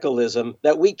radicalism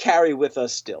that we carry with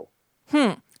us still.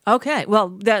 Okay, well,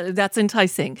 that's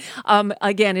enticing.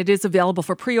 Again, it is available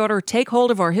for pre-order. Take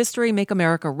Hold of Our History, Make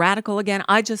America Radical Again.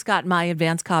 I just got my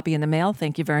advance copy in the mail.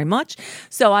 Thank you very much.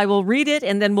 So I will read it,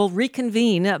 and then we'll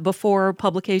reconvene before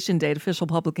publication date, official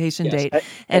publication date,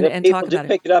 and talk about it. If people do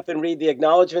pick it up and read the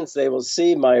acknowledgments, they will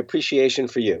see my appreciation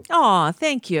for you. Aw,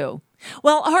 thank you.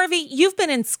 Well, Harvey, you've been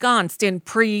ensconced in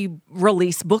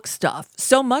pre-release book stuff,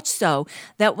 so much so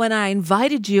that when I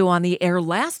invited you on the air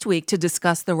last week to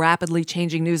discuss the rapidly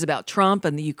changing news about Trump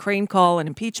and the Ukraine call and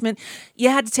impeachment, you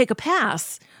had to take a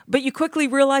pass. But you quickly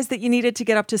realized that you needed to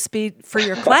get up to speed for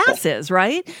your classes,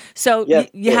 right? So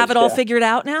you have it all figured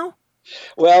out now?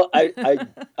 Well,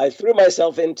 I threw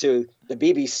myself into the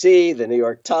BBC, the New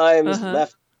York Times,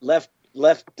 left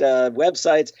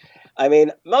websites. I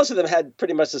mean, most of them had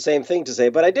pretty much the same thing to say,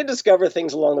 but I did discover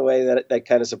things along the way that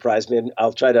kind of surprised me, and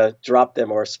I'll try to drop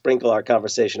them or sprinkle our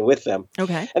conversation with them.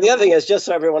 Okay. And the other thing is, just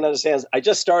so everyone understands, I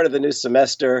just started the new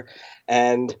semester,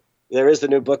 and there is the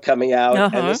new book coming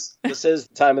out, and this is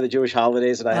the time of the Jewish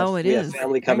holidays, and I have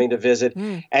family coming to visit.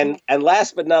 And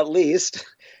last but not least,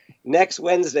 next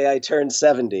Wednesday I turn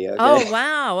 70. Okay? Oh,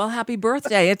 wow. Well, happy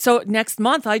birthday. So next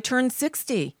month I turn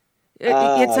 60.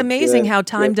 It's amazing how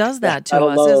time does that to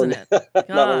us, isn't it?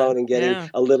 Not alone in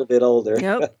getting a little bit older.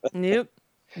 Yep.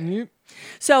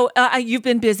 So you've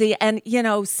been busy, and,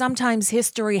 sometimes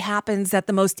history happens at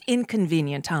the most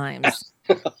inconvenient times.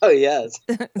 Oh, yes.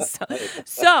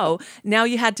 So now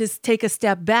you had to take a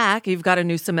step back. You've got a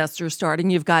new semester starting.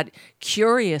 You've got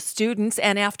curious students.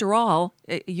 And after all,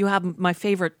 you have my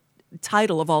favorite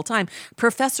title of all time,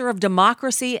 Professor of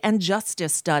Democracy and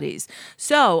Justice Studies.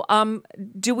 So,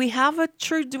 do we have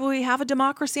a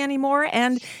democracy anymore?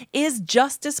 And is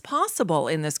justice possible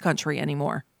in this country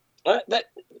anymore?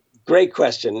 Great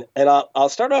question. And I'll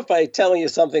start off by telling you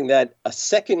something that a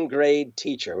second grade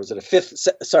teacher, a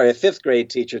fifth grade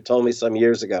teacher told me some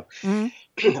years ago. Mm-hmm.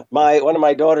 One of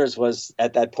my daughters was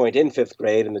at that point in fifth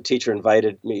grade, and the teacher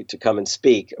invited me to come and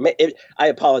speak. I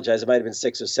apologize. It might have been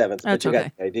sixth or seventh, but you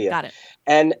got the idea. Got it.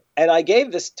 And I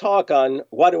gave this talk on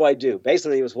what do I do?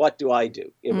 Basically, it was what do I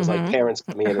do? It was like parents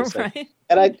coming in and saying.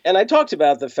 Right. And I talked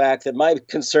about the fact that my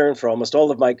concern for almost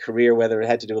all of my career, whether it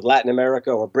had to do with Latin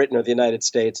America or Britain or the United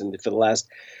States, and for the last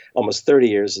almost 30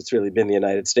 years, it's really been the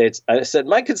United States. I said,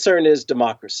 my concern is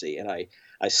democracy. And I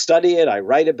study it, I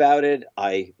write about it,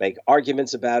 I make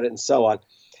arguments about it, and so on.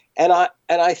 And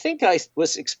I think I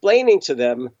was explaining to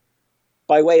them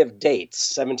by way of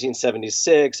dates,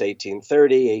 1776,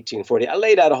 1830, 1840. I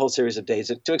laid out a whole series of dates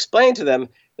to explain to them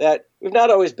that we've not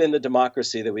always been the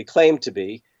democracy that we claim to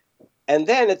be. And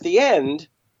then at the end,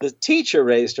 the teacher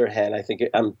raised her hand. I think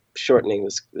I'm shortening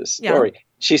this story. Yeah.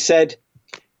 She said,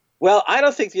 well, I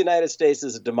don't think the United States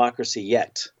is a democracy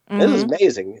yet. Mm-hmm. This was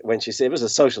amazing when she said, it was a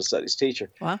social studies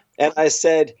teacher. Wow. And I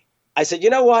said, you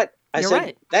know what? You're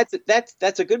right.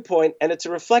 That's a good point, and it's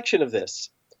a reflection of this.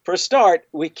 For a start,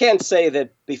 we can't say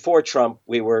that before Trump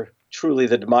we were truly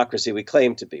the democracy we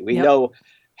claim to be. We know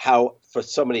how for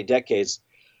so many decades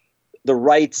the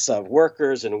rights of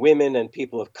workers and women and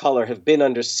people of color have been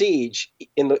under siege,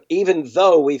 even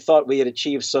though we thought we had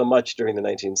achieved so much during the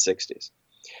 1960s.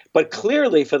 But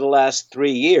clearly for the last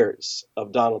 3 years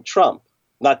of Donald Trump,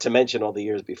 not to mention all the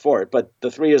years before it, but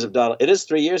the 3 years of Donald, it is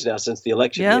 3 years now since the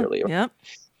election nearly. Yeah.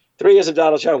 3 years of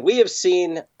Donald Trump, we have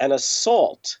seen an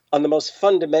assault on the most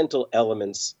fundamental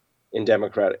elements in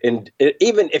democratic,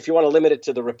 even if you want to limit it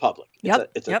to the republic.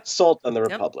 It's an assault on the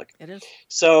republic. It is.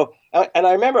 So, and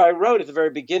I remember I wrote at the very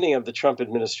beginning of the Trump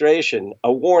administration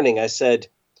a warning. I said,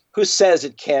 who says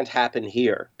it can't happen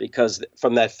here? Because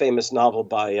from that famous novel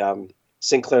by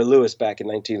Sinclair Lewis back in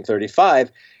 1935,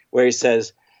 where he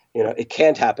says, it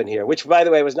can't happen here, which, by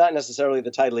the way, was not necessarily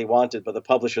the title he wanted, but the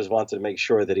publishers wanted to make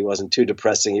sure that he wasn't too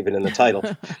depressing even in the title.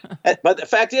 But the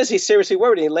fact is, he's seriously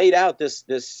worried. He laid out this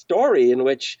story in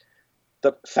which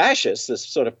the fascist, this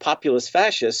sort of populist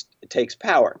fascist, takes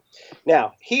power.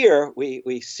 Now, here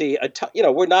we see,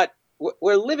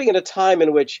 we're living in a time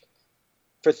in which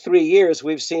for 3 years,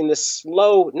 we've seen this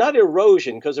slow, not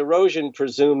erosion, because erosion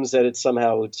presumes that it's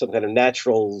somehow some kind of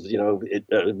natural,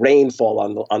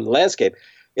 rainfall on the landscape.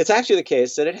 It's actually the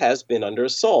case that it has been under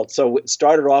assault. So it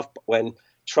started off when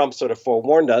Trump sort of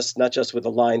forewarned us, not just with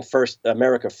the line "First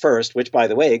America First," which, by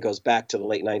the way, goes back to the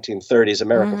late 1930s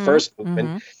America First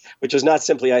movement, which was not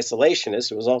simply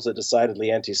isolationist; it was also decidedly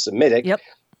anti-Semitic.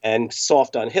 And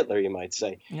soft on Hitler, you might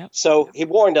say. Yep. So he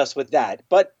warned us with that.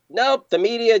 But no, the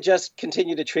media just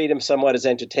continued to treat him somewhat as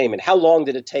entertainment. How long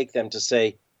did it take them to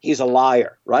say he's a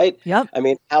liar, right? Yep. I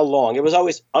mean, how long? It was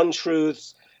always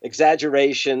untruths,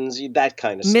 exaggerations, that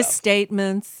kind of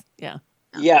misstatements.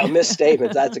 Yeah,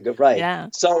 misstatements. That's a good right. Yeah.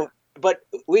 So, but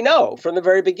we know from the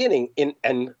very beginning,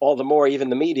 and all the more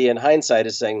even the media in hindsight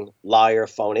is saying liar,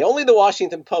 phony. Only the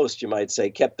Washington Post, you might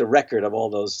say, kept the record of all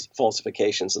those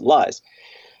falsifications and lies.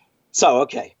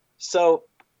 So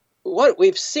what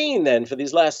we've seen then for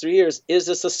these last 3 years is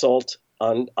this assault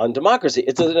on democracy.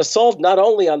 It's an assault not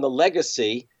only on the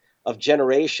legacy of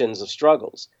generations of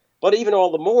struggles, but even all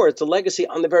the more, it's a legacy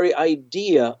on the very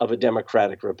idea of a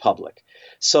democratic republic.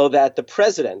 So that the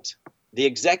president, the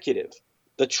executive,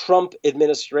 the Trump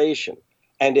administration,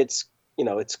 and its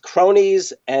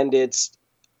cronies and its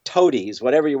toadies,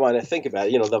 whatever you want to think about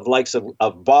it, the likes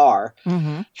of Barr,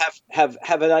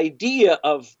 have an idea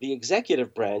of the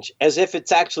executive branch as if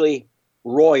it's actually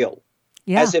royal,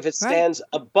 as if it stands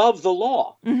above the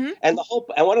law. And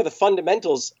one of the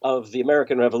fundamentals of the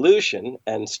American Revolution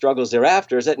and struggles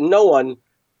thereafter is that no one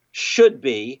should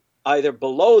be either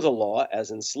below the law,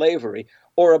 as in slavery,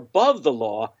 or above the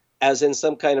law, as in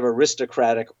some kind of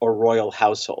aristocratic or royal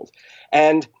household.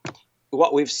 And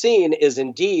what we've seen is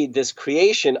indeed this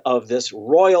creation of this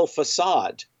royal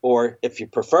facade, or if you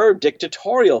prefer,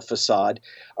 dictatorial facade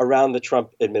around the Trump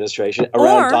administration,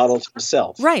 around Donald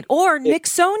himself. Right, or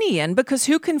Nixonian, because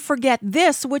who can forget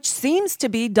this, which seems to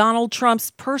be Donald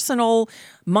Trump's personal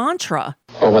mantra.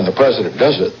 Well, when the president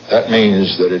does it, that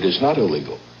means that it is not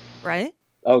illegal. Right?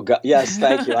 Oh, God. Yes,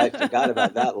 thank you. I forgot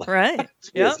about that line. Right.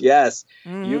 Yes,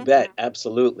 you bet.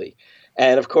 Absolutely.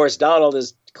 And of course, Donald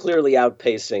is clearly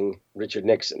outpacing Richard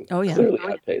Nixon. Oh, yeah. Clearly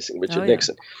outpacing Richard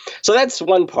Nixon. So that's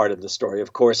one part of the story,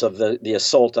 of course, of the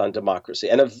assault on democracy,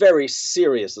 and a very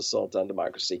serious assault on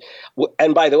democracy.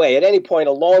 And by the way, at any point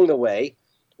along the way,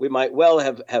 we might well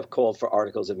have called for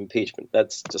articles of impeachment.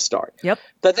 That's to start. Yep.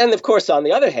 But then, of course, on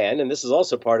the other hand, and this is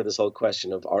also part of this whole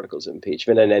question of articles of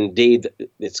impeachment, and indeed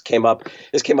this came up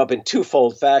in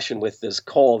twofold fashion with this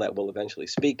call that we'll eventually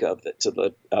speak of to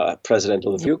the president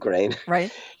of Ukraine.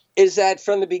 Right. Is that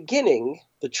from the beginning,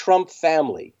 the Trump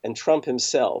family and Trump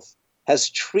himself has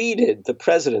treated the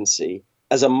presidency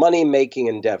as a money-making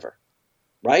endeavor,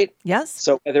 right? Yes.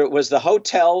 So whether it was the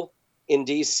hotel in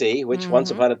D.C., which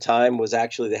once upon a time was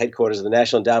actually the headquarters of the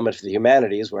National Endowment for the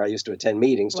Humanities, where I used to attend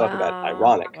meetings, talk about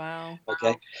ironic. Wow.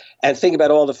 Okay. And think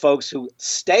about all the folks who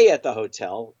stay at the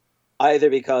hotel, either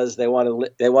because they want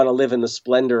to live in the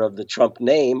splendor of the Trump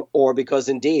name, or because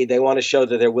indeed they want to show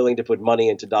that they're willing to put money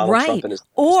into Donald Trump and his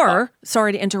Or,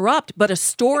 sorry to interrupt, but a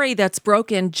story that's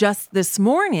broken just this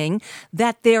morning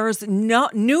that there's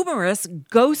numerous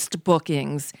ghost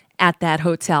bookings at that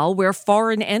hotel where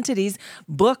foreign entities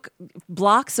book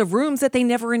blocks of rooms that they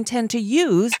never intend to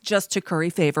use just to curry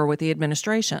favor with the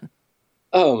administration.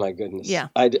 Oh, my goodness. Yeah.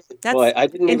 I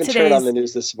didn't even turn on the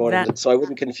news this morning, so I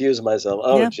wouldn't confuse myself.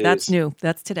 Oh, geez. That's new.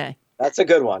 That's today. That's a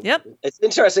good one. Yep. It's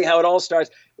interesting how it all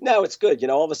starts. No, it's good.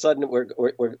 All of a sudden we're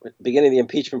beginning the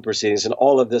impeachment proceedings and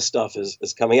all of this stuff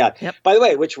is coming out. Yep. By the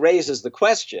way, which raises the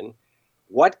question,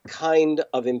 what kind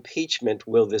of impeachment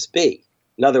will this be?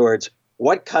 In other words,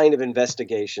 what kind of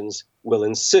investigations will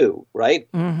ensue,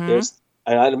 right? Mm-hmm.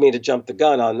 And I don't mean to jump the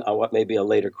gun on what may be a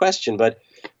later question, but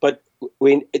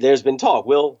there's been talk.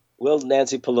 Will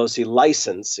Nancy Pelosi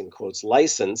license, in quotes,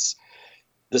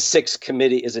 the 6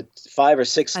 committee? Is it 5 or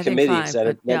 6 committees that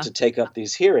are meant to take up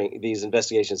these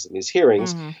investigations and these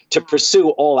hearings to pursue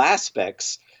all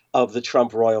aspects of the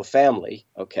Trump royal family,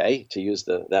 okay, to use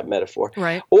that metaphor,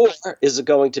 right? Or is it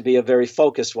going to be a very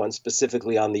focused one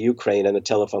specifically on the Ukraine and a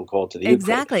telephone call to the Ukraine?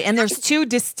 Exactly. And there's two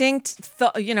distinct,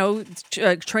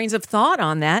 trains of thought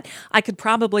on that. I could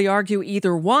probably argue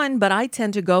either one, but I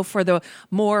tend to go for the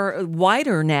more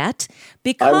wider net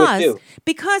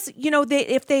because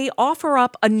if they offer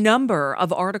up a number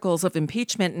of articles of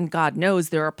impeachment, and God knows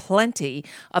there are plenty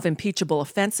of impeachable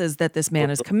offenses that this man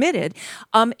has committed,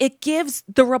 it gives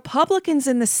the Republicans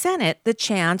in the Senate the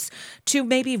chance to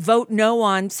maybe vote no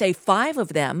on, say, 5 of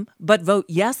them, but vote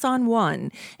yes on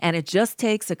one. And it just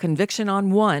takes a conviction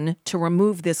on one to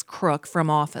remove this crook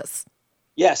from office.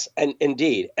 Yes, and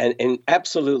indeed, and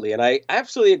absolutely. And I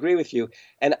absolutely agree with you.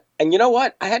 And you know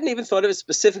what? I hadn't even thought of it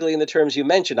specifically in the terms you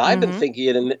mentioned. I've been thinking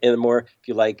it in a more, if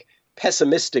you like,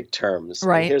 pessimistic terms.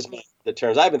 Right. And here's the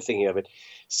terms I've been thinking of it.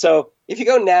 So if you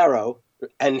go narrow,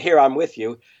 and here I'm with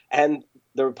you, and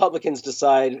the Republicans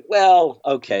decide, well,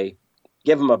 okay,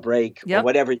 give them a break, or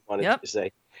whatever you wanted to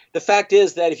say. The fact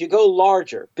is that if you go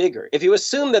larger, bigger, if you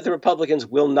assume that the Republicans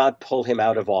will not pull him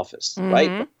out of office,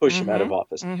 right, push him out of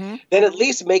office, then at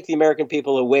least make the American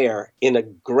people aware in a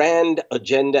grand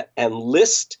agenda and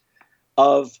list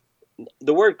of,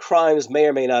 the word crimes may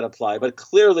or may not apply, but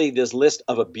clearly this list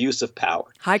of abuse of power.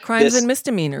 High crimes and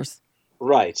misdemeanors.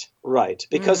 Right.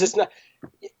 Because it's not...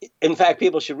 In fact,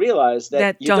 people should realize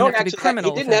that you didn't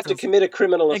have to commit a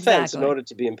criminal offense in order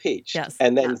to be impeached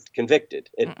and then convicted.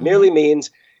 It merely means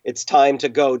it's time to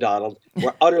go, Donald.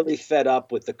 We're utterly fed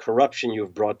up with the corruption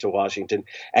you've brought to Washington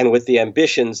and with the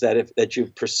ambitions that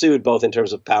you've pursued both in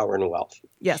terms of power and wealth.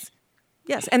 Yes.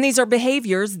 And these are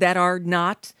behaviors that are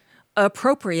not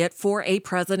appropriate for a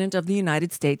president of the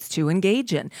United States to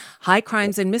engage in. High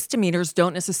crimes and misdemeanors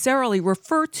don't necessarily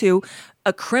refer to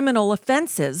criminal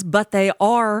offenses, but they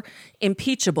are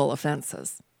impeachable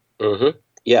offenses. Mm-hmm.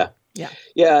 Yeah.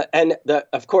 And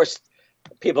of course,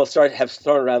 people have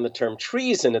thrown around the term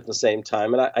treason at the same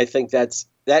time, and I think that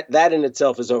in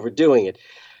itself is overdoing it.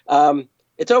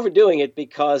 It's overdoing it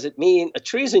because a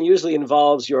treason usually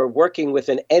involves you're working with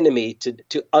an enemy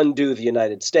to undo the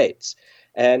United States.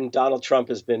 And Donald Trump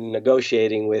has been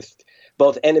negotiating with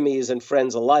both enemies and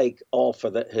friends alike, all for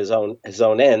his own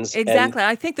ends. Exactly.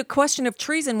 I think the question of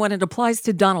treason, when it applies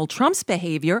to Donald Trump's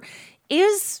behavior,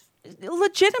 is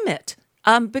legitimate.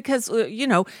 Because,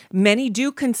 many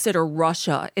do consider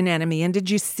Russia an enemy. And did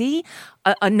you see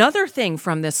another thing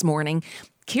from this morning?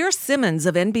 Keir Simmons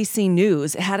of NBC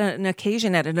News had an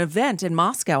occasion at an event in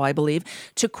Moscow, I believe,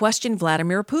 to question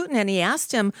Vladimir Putin. And he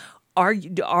asked him, are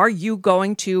you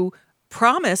going to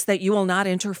promise that you will not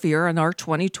interfere in our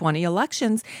 2020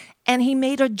 elections? And he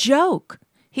made a joke.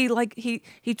 He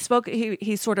spoke.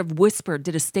 He sort of whispered,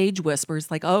 did a stage whisper. He's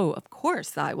like, "Oh, of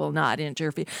course I will not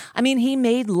interfere." I mean, he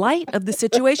made light of the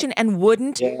situation and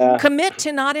wouldn't commit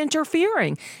to not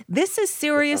interfering. This is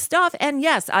serious stuff. And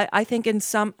yes, I think in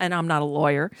some, and I'm not a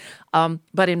lawyer,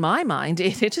 but in my mind,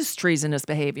 it is treasonous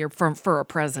behavior for a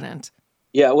president.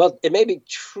 Yeah, well, it may be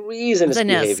treasonous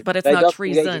behavior, but it's not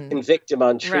treason. You convict him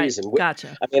on treason. Right.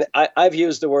 Gotcha. I mean, I've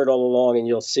used the word all along, and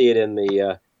you'll see it in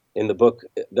the book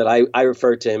that I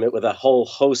refer to him with a whole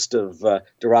host of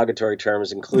derogatory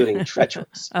terms, including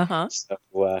treacherous.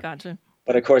 So, gotcha.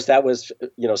 But of course, that was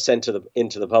sent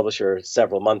into the publisher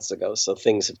several months ago, so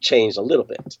things have changed a little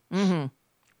bit. Mm-hmm.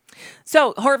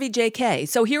 So Harvey J.K.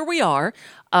 So here we are.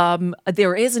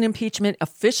 There is an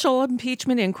official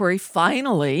impeachment inquiry,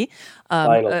 finally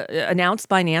announced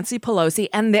by Nancy Pelosi,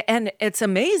 and it's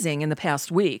amazing in the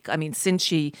past week. I mean, since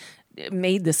she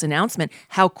made this announcement,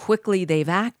 how quickly they've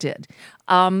acted.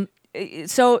 We've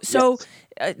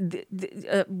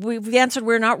answered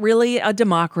we're not really a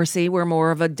democracy. We're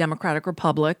more of a democratic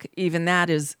republic. Even that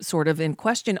is sort of in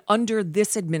question under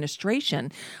this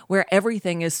administration, where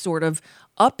everything is sort of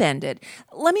upended.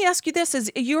 Let me ask you this: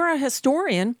 as you're a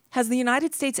historian, has the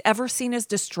United States ever seen as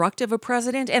destructive a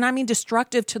president? And I mean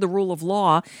destructive to the rule of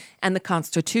law and the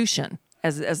Constitution,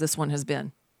 as this one has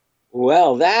been?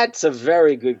 Well, that's a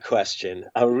very good question.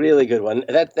 A really good one.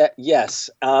 Yes.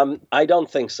 I don't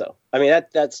think so. I mean,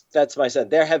 that's my sense.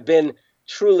 There have been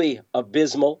truly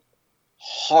abysmal,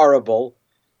 horrible,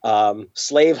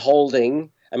 slave-holding.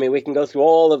 I mean, we can go through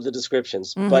all of the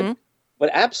descriptions, but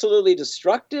absolutely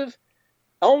destructive,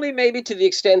 only maybe to the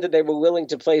extent that they were willing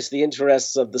to place the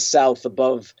interests of the South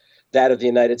above that of the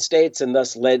United States, and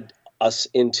thus led us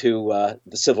into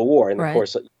the Civil War. And of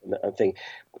course, I think,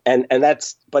 and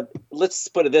that's. But let's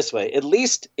put it this way: at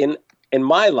least in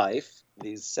my life,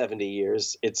 these 70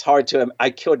 years, it's hard to.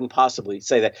 I couldn't possibly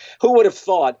say that. Who would have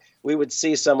thought we would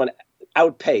see someone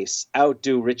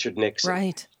outdo Richard Nixon?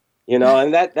 Right.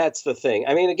 And that's the thing.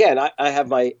 I mean, again, I have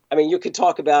my. I mean, you could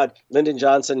talk about Lyndon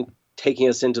Johnson taking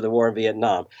us into the war in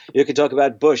Vietnam. You could talk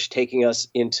about Bush taking us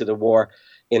into the war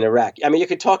in Iraq. I mean, you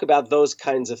could talk about those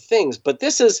kinds of things, but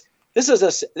this is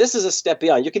a step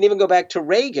beyond. You can even go back to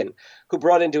Reagan, who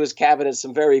brought into his cabinet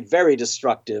some very, very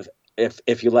destructive,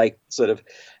 if you like, sort of,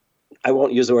 I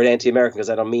won't use the word anti-American because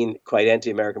I don't mean quite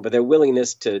anti-American, but their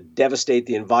willingness to devastate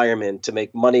the environment, to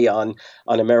make money on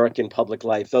American public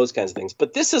life, those kinds of things.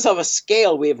 But this is of a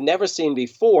scale we have never seen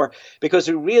before, because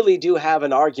we really do have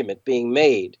an argument being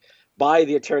made by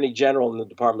the Attorney General and the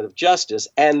Department of Justice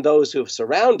and those who have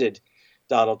surrounded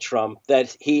Donald Trump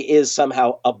that he is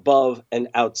somehow above and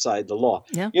outside the law.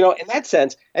 Yeah. In that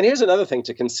sense, and here's another thing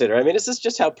to consider. I mean, this is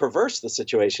just how perverse the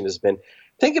situation has been.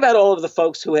 Think about all of the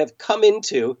folks who have come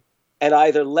into and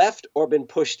either left or been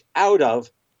pushed out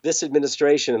of this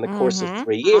administration in the course of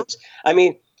 3 years. I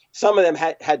mean, some of them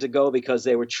had to go because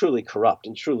they were truly corrupt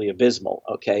and truly abysmal,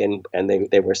 okay? And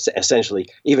they were essentially,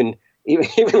 even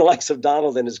the likes of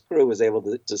Donald and his crew was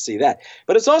able to see that.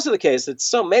 But it's also the case that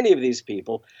so many of these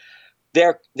people,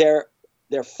 their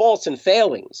faults and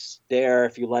failings, their,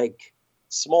 if you like,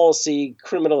 small c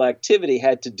criminal activity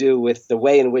had to do with the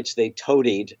way in which they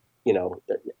toadied,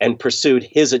 and pursued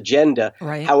his agenda,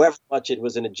 however much it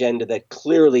was an agenda that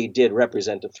clearly did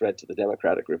represent a threat to the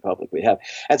democratic republic we have.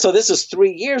 And so this is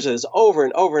 3 years of this over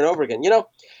and over and over again.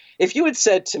 If you had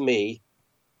said to me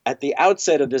at the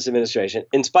outset of this administration,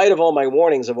 in spite of all my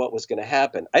warnings of what was going to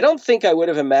happen, I don't think I would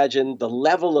have imagined the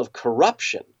level of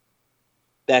corruption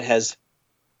that has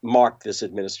marked this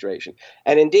administration.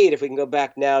 And indeed, if we can go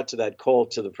back now to that call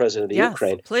to the president of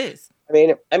Ukraine, please.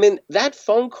 I mean that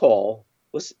phone call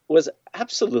was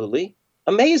absolutely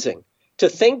amazing. To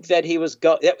think that he was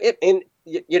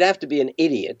you'd have to be an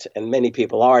idiot, and many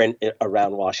people are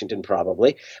around Washington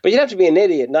probably, but you'd have to be an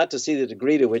idiot not to see the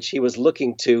degree to which he was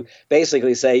looking to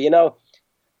basically say,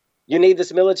 you need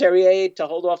this military aid to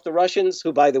hold off the Russians,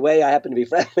 who, by the way, I happen to be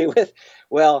friendly with.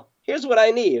 Well, here's what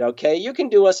I need, okay? You can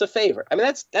do us a favor. I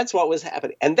mean, that's what was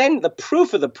happening. And then the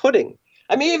proof of the pudding.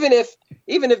 I mean,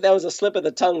 even if that was a slip of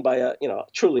the tongue by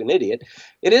truly an idiot,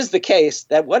 it is the case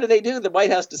that what do? The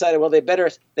White House decided, well, they better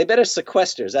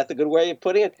sequester. Is that the good way of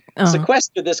putting it?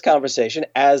 Sequester this conversation,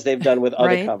 as they've done with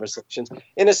other conversations,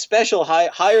 in a special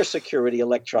higher security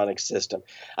electronic system.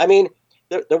 I mean,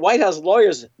 the White House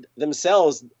lawyers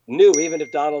themselves knew, even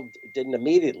if Donald didn't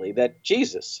immediately, that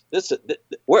Jesus,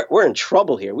 we're in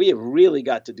trouble here. We have really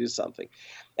got to do something.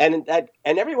 And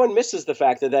everyone misses the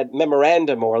fact that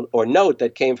memorandum or note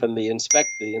that came from the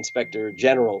Inspector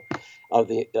General of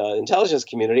the intelligence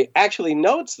community actually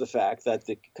notes the fact that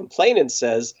the complainant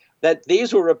says that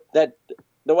these were that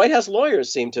the White House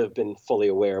lawyers seem to have been fully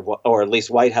aware of or at least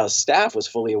White House staff was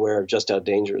fully aware of just how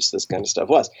dangerous this kind of stuff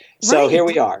was. So here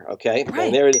we are, okay? Right.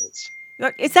 And there it is.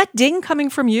 Is that ding coming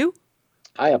from you?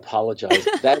 I apologize.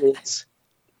 That is,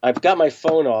 I've got my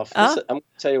phone off. Listen, I'm going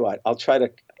to tell you what, I'll try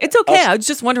to. It's okay. I was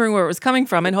just wondering where it was coming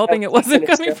from and hoping it wasn't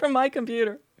coming from my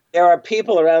computer. There are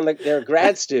people around, there are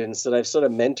grad students that I've sort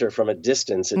of mentored from a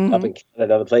distance up in Canada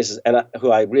and other places, and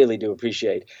who I really do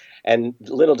appreciate. And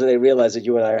little do they realize that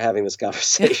you and I are having this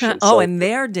conversation. And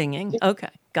they're dinging. Okay,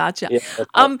 gotcha. Yeah,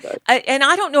 and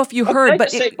I don't know if you heard,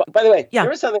 but by the way, there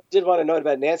was something I did want to note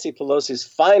about Nancy Pelosi's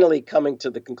finally coming to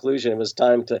the conclusion it was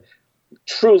time to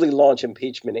truly launch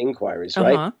impeachment inquiries,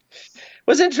 right?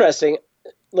 What's interesting,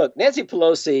 look, Nancy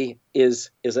Pelosi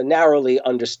is a narrowly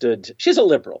understood, she's a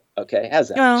liberal, okay? How's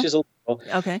that? She's a liberal.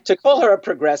 Okay. To call her a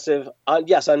progressive, on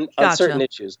certain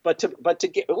issues, but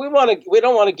we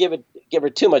don't want to give her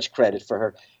too much credit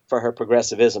for her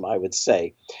progressivism, I would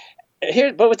say.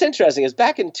 But what's interesting is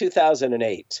back in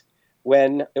 2008,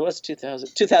 when it was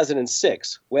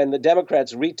 2006, when the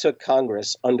Democrats retook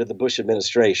Congress under the Bush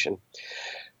administration,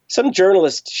 some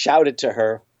journalist shouted to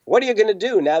her, "What are you going to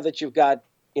do now that you've got,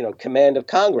 command of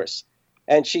Congress?"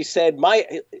 And she said,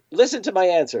 listen to my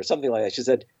answer, something like that. She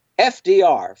said,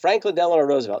 FDR, Franklin Delano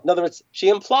Roosevelt. In other words, she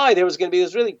implied there was going to be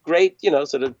this really great,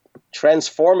 sort of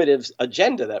transformative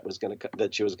agenda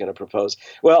that she was going to propose.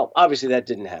 Well, obviously that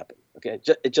didn't happen. Okay,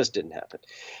 it just didn't happen.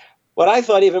 What I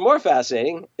thought even more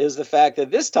fascinating is the fact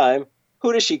that this time,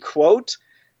 who does she quote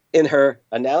in her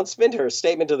announcement, her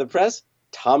statement to the press?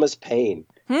 Thomas Paine.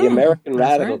 The American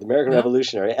radical, the American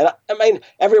revolutionary. And I mean,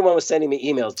 everyone was sending me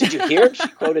emails. Did you hear? She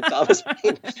quoted Thomas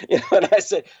Paine. And I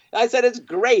said, it's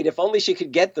great. If only she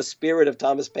could get the spirit of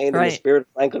Thomas Paine and the spirit of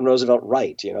Franklin Roosevelt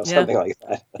right, something like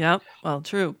that. Yeah, well,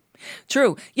 true.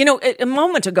 True. A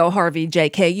moment ago, Harvey,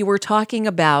 JK, you were talking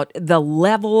about the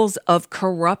levels of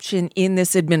corruption in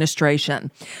this administration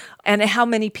and how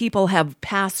many people have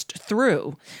passed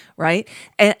through, right?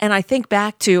 And I think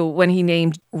back to when he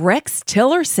named Rex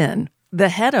Tillerson, the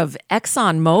head of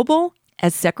ExxonMobil,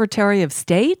 as Secretary of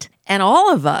State. And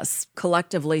all of us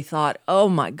collectively thought, oh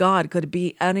my God, could it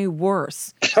be any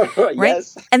worse? Right?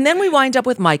 Yes. And then we wind up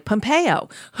with Mike Pompeo,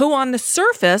 who on the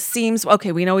surface seems,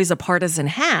 okay, we know he's a partisan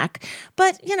hack,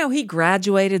 but, he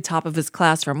graduated top of his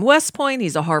class from West Point.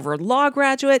 He's a Harvard Law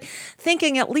graduate,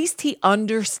 thinking at least he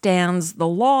understands the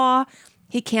law.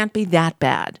 He can't be that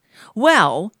bad.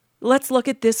 Well, let's look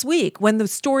at this week when the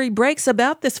story breaks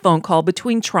about this phone call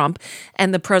between Trump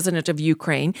and the president of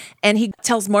Ukraine. And he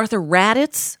tells Martha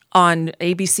Raddatz on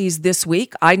ABC's This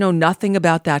Week, I know nothing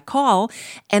about that call.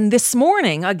 And this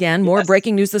morning, again, more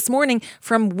breaking news this morning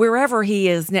from wherever he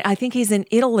is. I think he's in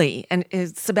Italy, and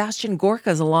Sebastian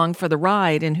Gorka's along for the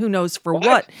ride, and who knows for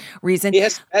what reason. He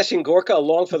has Sebastian Gorka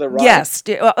along for the ride? Yes.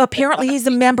 Apparently he's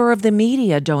a member of the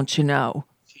media, don't you know?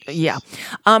 Yeah.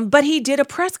 But he did a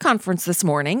press conference this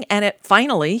morning, and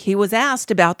finally he was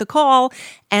asked about the call,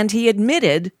 and he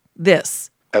admitted this.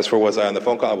 As for was I on the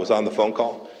phone call, I was on the phone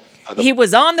call. He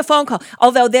was on the phone call,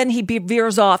 although then he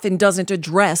veers off and doesn't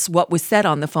address what was said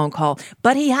on the phone call.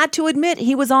 But he had to admit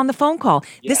he was on the phone call.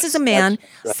 Yes, this is a man,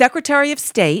 Secretary of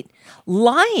State,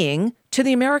 lying to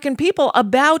the American people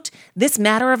about this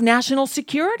matter of national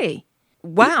security.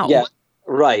 Wow. Yeah,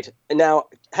 right. Now,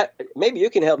 maybe you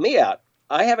can help me out.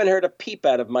 I haven't heard a peep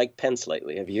out of Mike Pence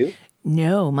lately. Have you?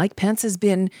 No, Mike Pence has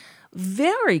been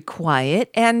very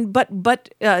quiet,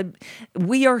 but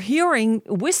we are hearing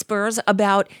whispers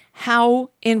about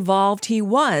how involved he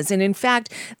was. And in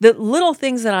fact, the little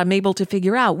things that I'm able to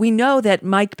figure out, we know that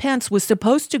Mike Pence was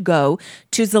supposed to go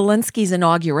to Zelensky's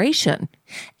inauguration.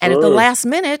 And at the last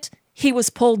minute, he was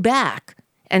pulled back.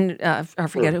 And I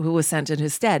forget who was sent in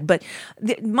his stead. But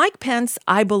Mike Pence,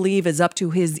 I believe, is up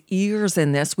to his ears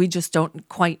in this. We just don't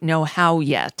quite know how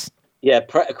yet. Yeah,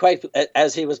 quite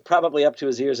as he was probably up to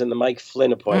his ears in the Mike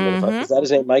Flynn appointment. Is that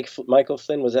his name? Michael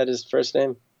Flynn? Was that his first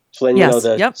name? Flynn, yes.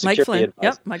 Mike Flynn. Advisor.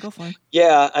 Yep, Michael Flynn.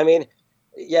 Yeah, I mean,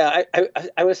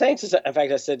 I was saying in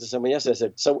fact, I said to someone yesterday, I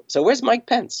said, so where's Mike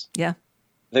Pence? Yeah.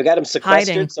 They got him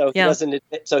sequestered, hiding.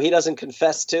 So he doesn't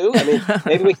confess too. I mean,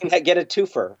 maybe we can get a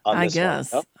twofer on this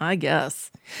one. I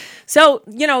guess. So,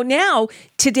 now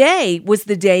today was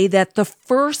the day that the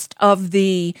first of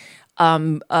the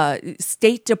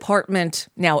State Department,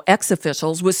 now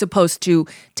ex-officials, was supposed to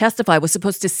testify, was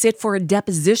supposed to sit for a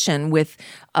deposition with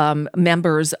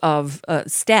members of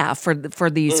staff for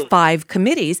these 5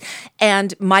 committees.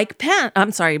 And Mike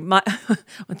Pence,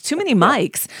 too many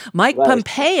Mikes, Mike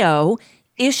Pompeo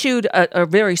issued a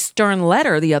very stern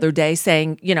letter the other day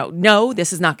saying, no,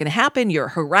 this is not going to happen. You're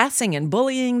harassing and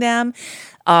bullying them.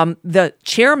 The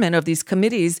chairman of these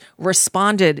committees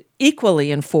responded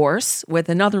equally in force with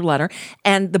another letter.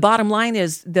 And the bottom line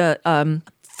is the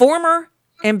former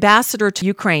ambassador to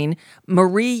Ukraine,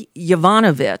 Marie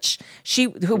Yovanovitch,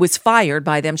 who was fired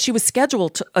by them, she was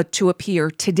scheduled to appear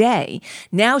today.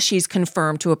 Now she's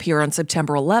confirmed to appear on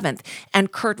September 11th.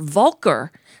 And Kurt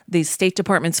Volker, the State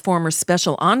Department's former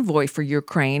special envoy for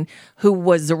Ukraine, who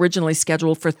was originally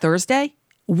scheduled for Thursday,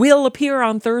 will appear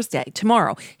on Thursday,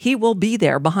 tomorrow. He will be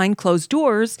there behind closed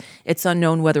doors. It's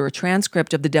unknown whether a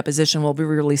transcript of the deposition will be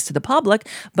released to the public,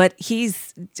 but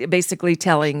he's basically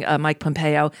telling Mike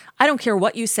Pompeo, I don't care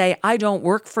what you say. I don't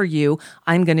work for you.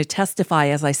 I'm going to testify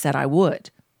as I said I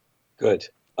would. Good.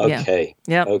 Okay.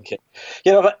 Yeah. Okay.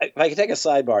 You know, if I could take a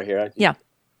sidebar here. Yeah.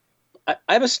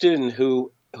 I have a student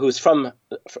who's from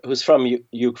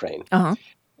Ukraine. Uh-huh.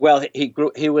 Well,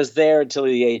 he was there until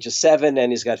the age of 7,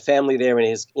 and he's got family there, and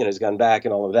he's gone back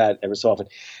and all of that every so often.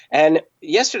 And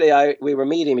yesterday we were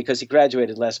meeting because he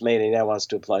graduated last May and he now wants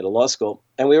to apply to law school.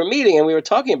 And we were meeting and we were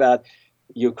talking about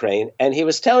Ukraine, and he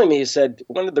was telling me, he said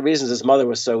one of the reasons his mother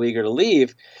was so eager to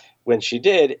leave when she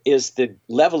did is the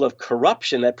level of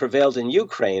corruption that prevailed in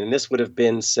Ukraine. And this would have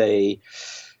been, say,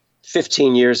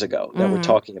 15 years ago that we're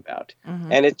talking about.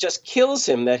 Mm-hmm. And it just kills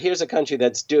him that here's a country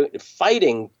that's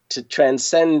fighting to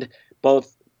transcend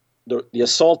both the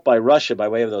assault by Russia by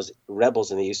way of those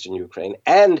rebels in the eastern Ukraine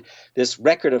and this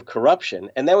record of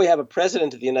corruption. And then we have a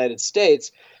president of the United States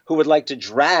who would like to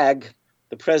drag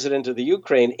the president of the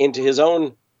Ukraine into his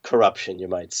own corruption, you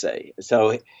might say.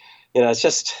 So, it's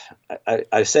just,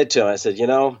 I said to him, I said,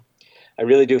 I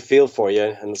really do feel for you.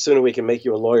 And the sooner we can make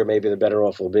you a lawyer, maybe the better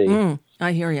off we'll be.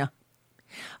 I hear you.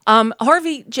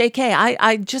 Harvey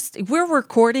JK, we're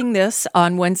recording this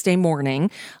on Wednesday morning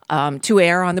to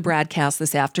air on the BradCast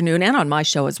this afternoon and on my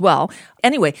show as well.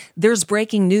 Anyway, there's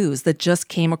breaking news that just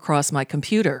came across my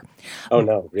computer. Oh,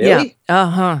 no. Really? Yeah.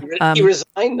 Uh-huh. He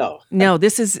resigned? No. No,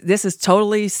 this is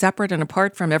totally separate and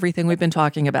apart from everything we've been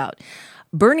talking about.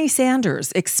 Bernie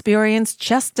Sanders experienced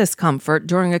chest discomfort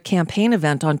during a campaign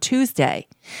event on Tuesday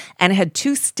and had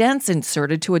 2 stents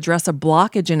inserted to address a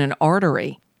blockage in an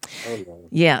artery. Oh, no.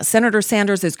 Yeah, Senator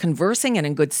Sanders is conversing and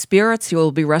in good spirits. He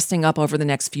will be resting up over the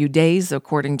next few days,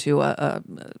 according to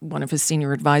one of his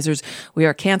senior advisors. We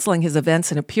are canceling his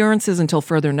events and appearances until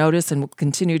further notice and will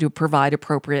continue to provide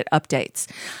appropriate updates.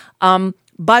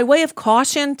 By way of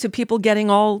caution to people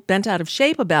getting all bent out of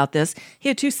shape about this, he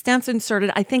had 2 stents inserted.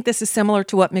 I think this is similar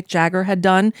to what Mick Jagger had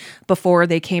done before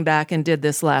they came back and did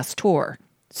this last tour.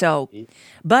 So,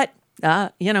 but,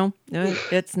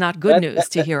 it's not good news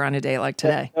to hear on a day like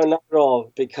today. No, not at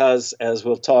all, because as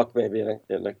we'll talk maybe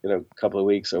in a couple of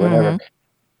weeks or whatever,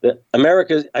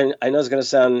 America, I know it's going to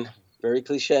sound very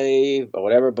cliche or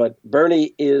whatever, but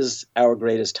Bernie is our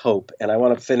greatest hope. And I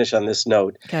want to finish on this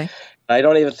note. Okay. I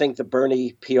don't even think the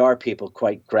Bernie PR people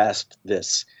quite grasped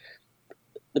this.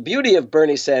 The beauty of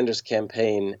Bernie Sanders'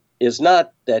 campaign is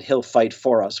not that he'll fight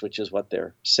for us, which is what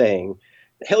they're saying.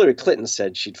 Hillary Clinton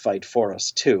said she'd fight for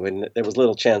us, too, and there was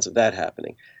little chance of that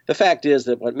happening. The fact is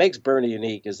that what makes Bernie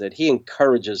unique is that he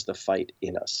encourages the fight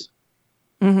in us.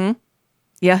 Mm-hmm.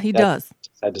 Yeah, he does.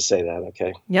 I had to say that,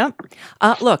 okay? Yep.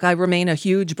 Look, I remain a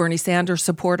huge Bernie Sanders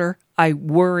supporter. I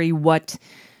worry what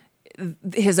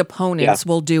his opponents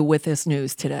will do with this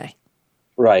news today.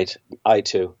 Right. I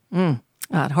too.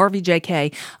 Harvey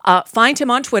JK. Find him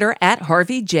on Twitter at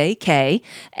Harvey JK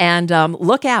and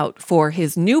look out for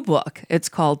his new book. It's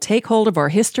called Take Hold of Our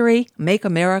History, Make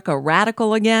America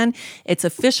Radical Again. It's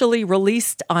officially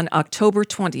released on October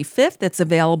 25th. It's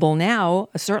available now,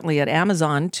 certainly at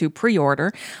Amazon, to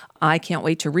pre-order. I can't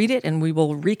wait to read it, and we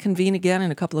will reconvene again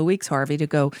in a couple of weeks, Harvey, to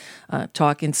go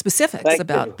talk in specifics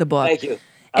about the book. Thank you.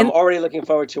 I'm already looking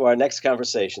forward to our next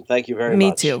conversation. Thank you very much.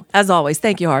 Me too. As always.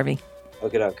 Thank you, Harvey.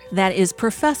 Okey-doke. That is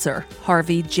Professor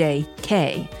Harvey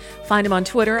J.K. Find him on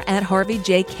Twitter at Harvey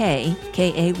J.K.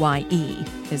 K-A-Y-E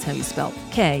is how you spell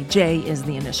K. J is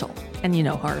the initial. And you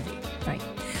know Harvey, right?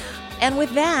 And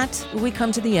with that, we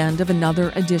come to the end of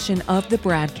another edition of the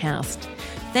BradCast.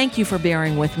 Thank you for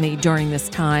bearing with me during this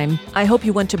time. I hope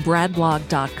you went to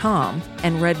bradblog.com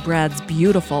and read Brad's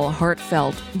beautiful,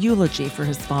 heartfelt eulogy for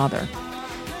his father.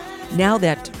 Now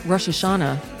that Rosh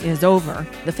Hashanah is over,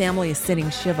 the family is sitting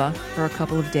Shiva for a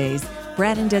couple of days.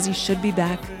 Brad and Desi should be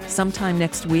back sometime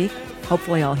next week.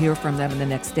 Hopefully I'll hear from them in the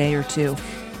next day or two,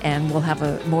 and we'll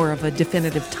have more of a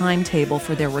definitive timetable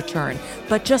for their return.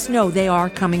 But just know they are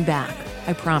coming back.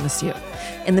 I promise you.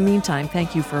 In the meantime,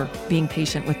 thank you for being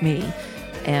patient with me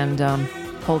and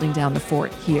holding down the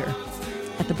fort here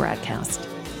at the BradCast.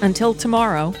 Until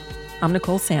tomorrow, I'm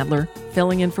Nicole Sandler,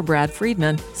 filling in for Brad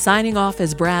Friedman, signing off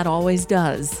as Brad always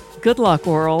does. Good luck,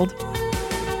 world.